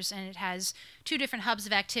partners, and it has 2 different hubs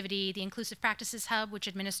of activity: the Inclusive Practices Hub, which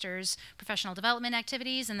administers professional development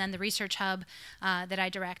activities, and then the Research Hub that I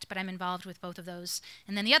direct, but I'm involved with both of those.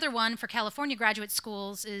 And then the other one for California graduate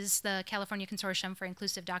schools is the California Consortium for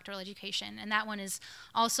Inclusive Doctoral Education, and that one is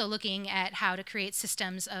also looking at how to create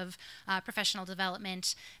systems of professional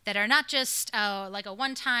development that are not just like a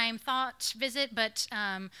one-time thought visit, but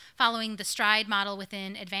following the STRIDE model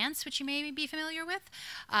within Advance, which you may be familiar with,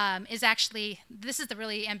 is actually, this is the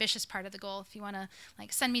really ambitious part of the goal. If you want to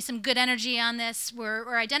like send me some good energy on this,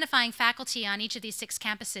 we're identifying faculty on each of these 6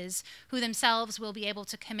 campuses who themselves will be able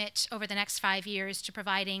to commit over the next 5 years to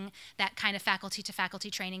providing that kind of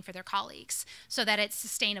faculty-to-faculty training for their colleagues, so that it's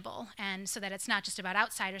sustainable and so that it's not just about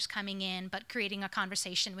outsiders coming in, but creating a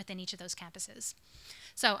conversation within each of those campuses.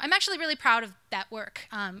 So I'm actually really proud of that work.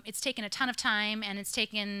 It's taken a ton of time, and it's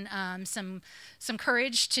taken some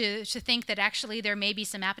courage to think that actually there may be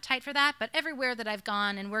some appetite for that. But everywhere that I've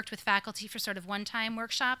gone and worked with faculty for sort of one-time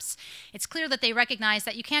workshops, it's clear that they recognize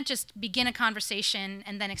that you can't just begin a conversation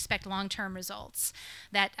and then expect long-term results.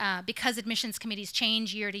 That because admissions committees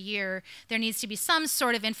change year to year, there needs to be some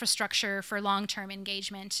sort of infrastructure for long-term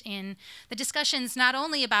engagement in the discussions, not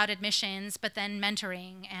only about admissions, but then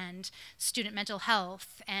mentoring and student mental health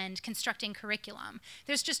and constructing curriculum.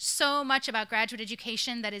 There's just so much about graduate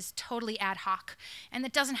education that is totally ad hoc, and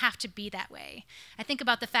that doesn't have to be that way. I think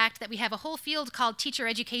about the fact that we have a whole field called teacher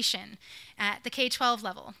education at the K-12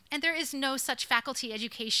 level, and there is no such faculty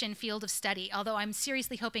education field of study, although I'm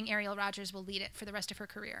seriously hoping Ariel Rogers will lead it for the rest of her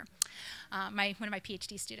career, one of my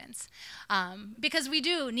PhD students. Because we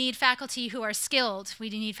do need faculty who are skilled. We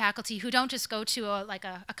do need faculty who don't just go to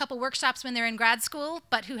a couple workshops when they're in grad school,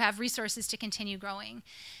 but who have resources to continue growing.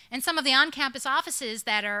 And some of the on-campus offices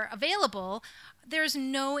that are available, there's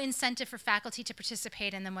no incentive for faculty to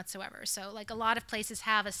participate in them whatsoever. So like a lot of places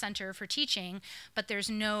have a center for teaching, but there's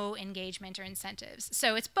no engagement or incentives.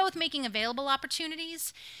 So it's both making available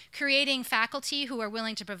opportunities, creating faculty who are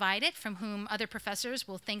willing to provide it, from whom other professors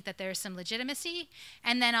will think that there's some legitimacy,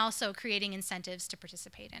 and then also creating incentives to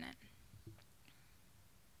participate in it.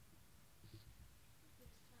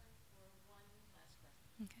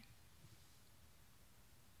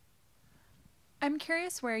 I'm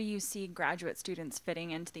curious where you see graduate students fitting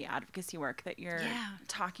into the advocacy work that you're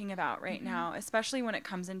talking about right now, especially when it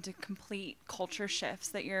comes into complete culture shifts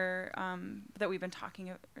that you're that you've been talking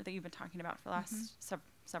about for the last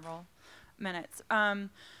several minutes,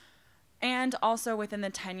 and also within the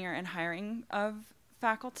tenure and hiring of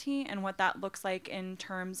faculty and what that looks like in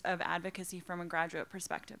terms of advocacy from a graduate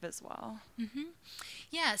perspective as well.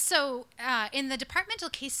 Yeah, so in the departmental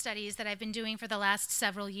case studies that I've been doing for the last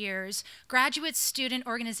several years, graduate student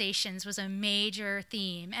organizations was a major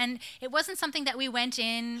theme. And it wasn't something that we went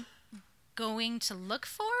in going to look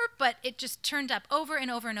for, but it just turned up over and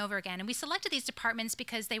over and over again. And we selected these departments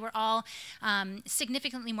because they were all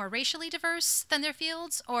significantly more racially diverse than their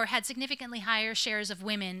fields, or had significantly higher shares of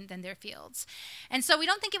women than their fields. And so we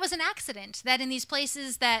don't think it was an accident that in these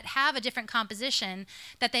places that have a different composition,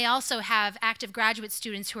 that they also have active graduate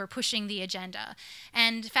students who are pushing the agenda,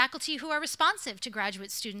 and faculty who are responsive to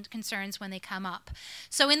graduate student concerns when they come up.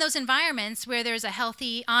 So in those environments where there's a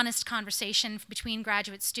healthy, honest conversation between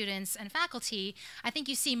graduate students and faculty, I think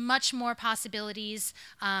you see much more possibilities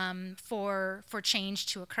for change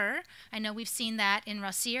to occur. I know we've seen that in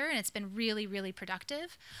Rossier, and it's been really, really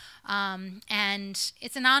productive. And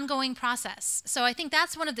it's an ongoing process. So I think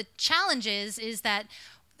that's one of the challenges, is that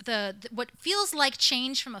what feels like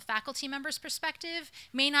change from a faculty member's perspective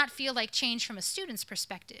may not feel like change from a student's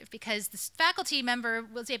perspective, because the faculty member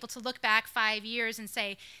was able to look back 5 years and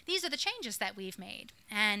say, these are the changes that we've made.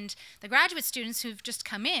 And the graduate students who've just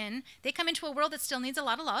come in, they come into a world that still needs a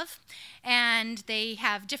lot of love, and they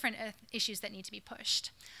have different issues that need to be pushed.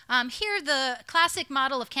 Here, the classic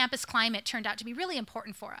model of campus climate turned out to be really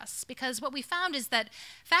important for us, because what we found is that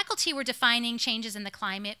faculty were defining changes in the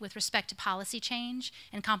climate with respect to policy change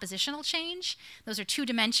and compositional change. Those are 2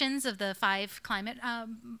 dimensions of the 5 climate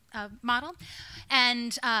model.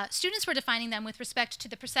 And students were defining them with respect to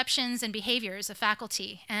the perceptions and behaviors of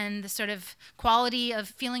faculty and the sort of quality of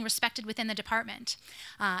feeling respected within the department.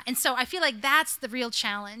 And so I feel like that's the real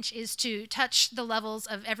challenge, is to touch the levels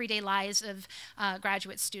of everyday lives of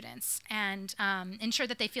graduate students and ensure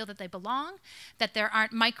that they feel that they belong, that there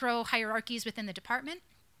aren't micro hierarchies within the department.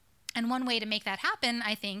 And one way to make that happen,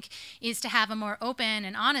 I think, is to have a more open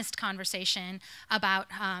and honest conversation about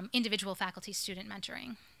individual faculty-student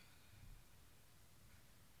mentoring.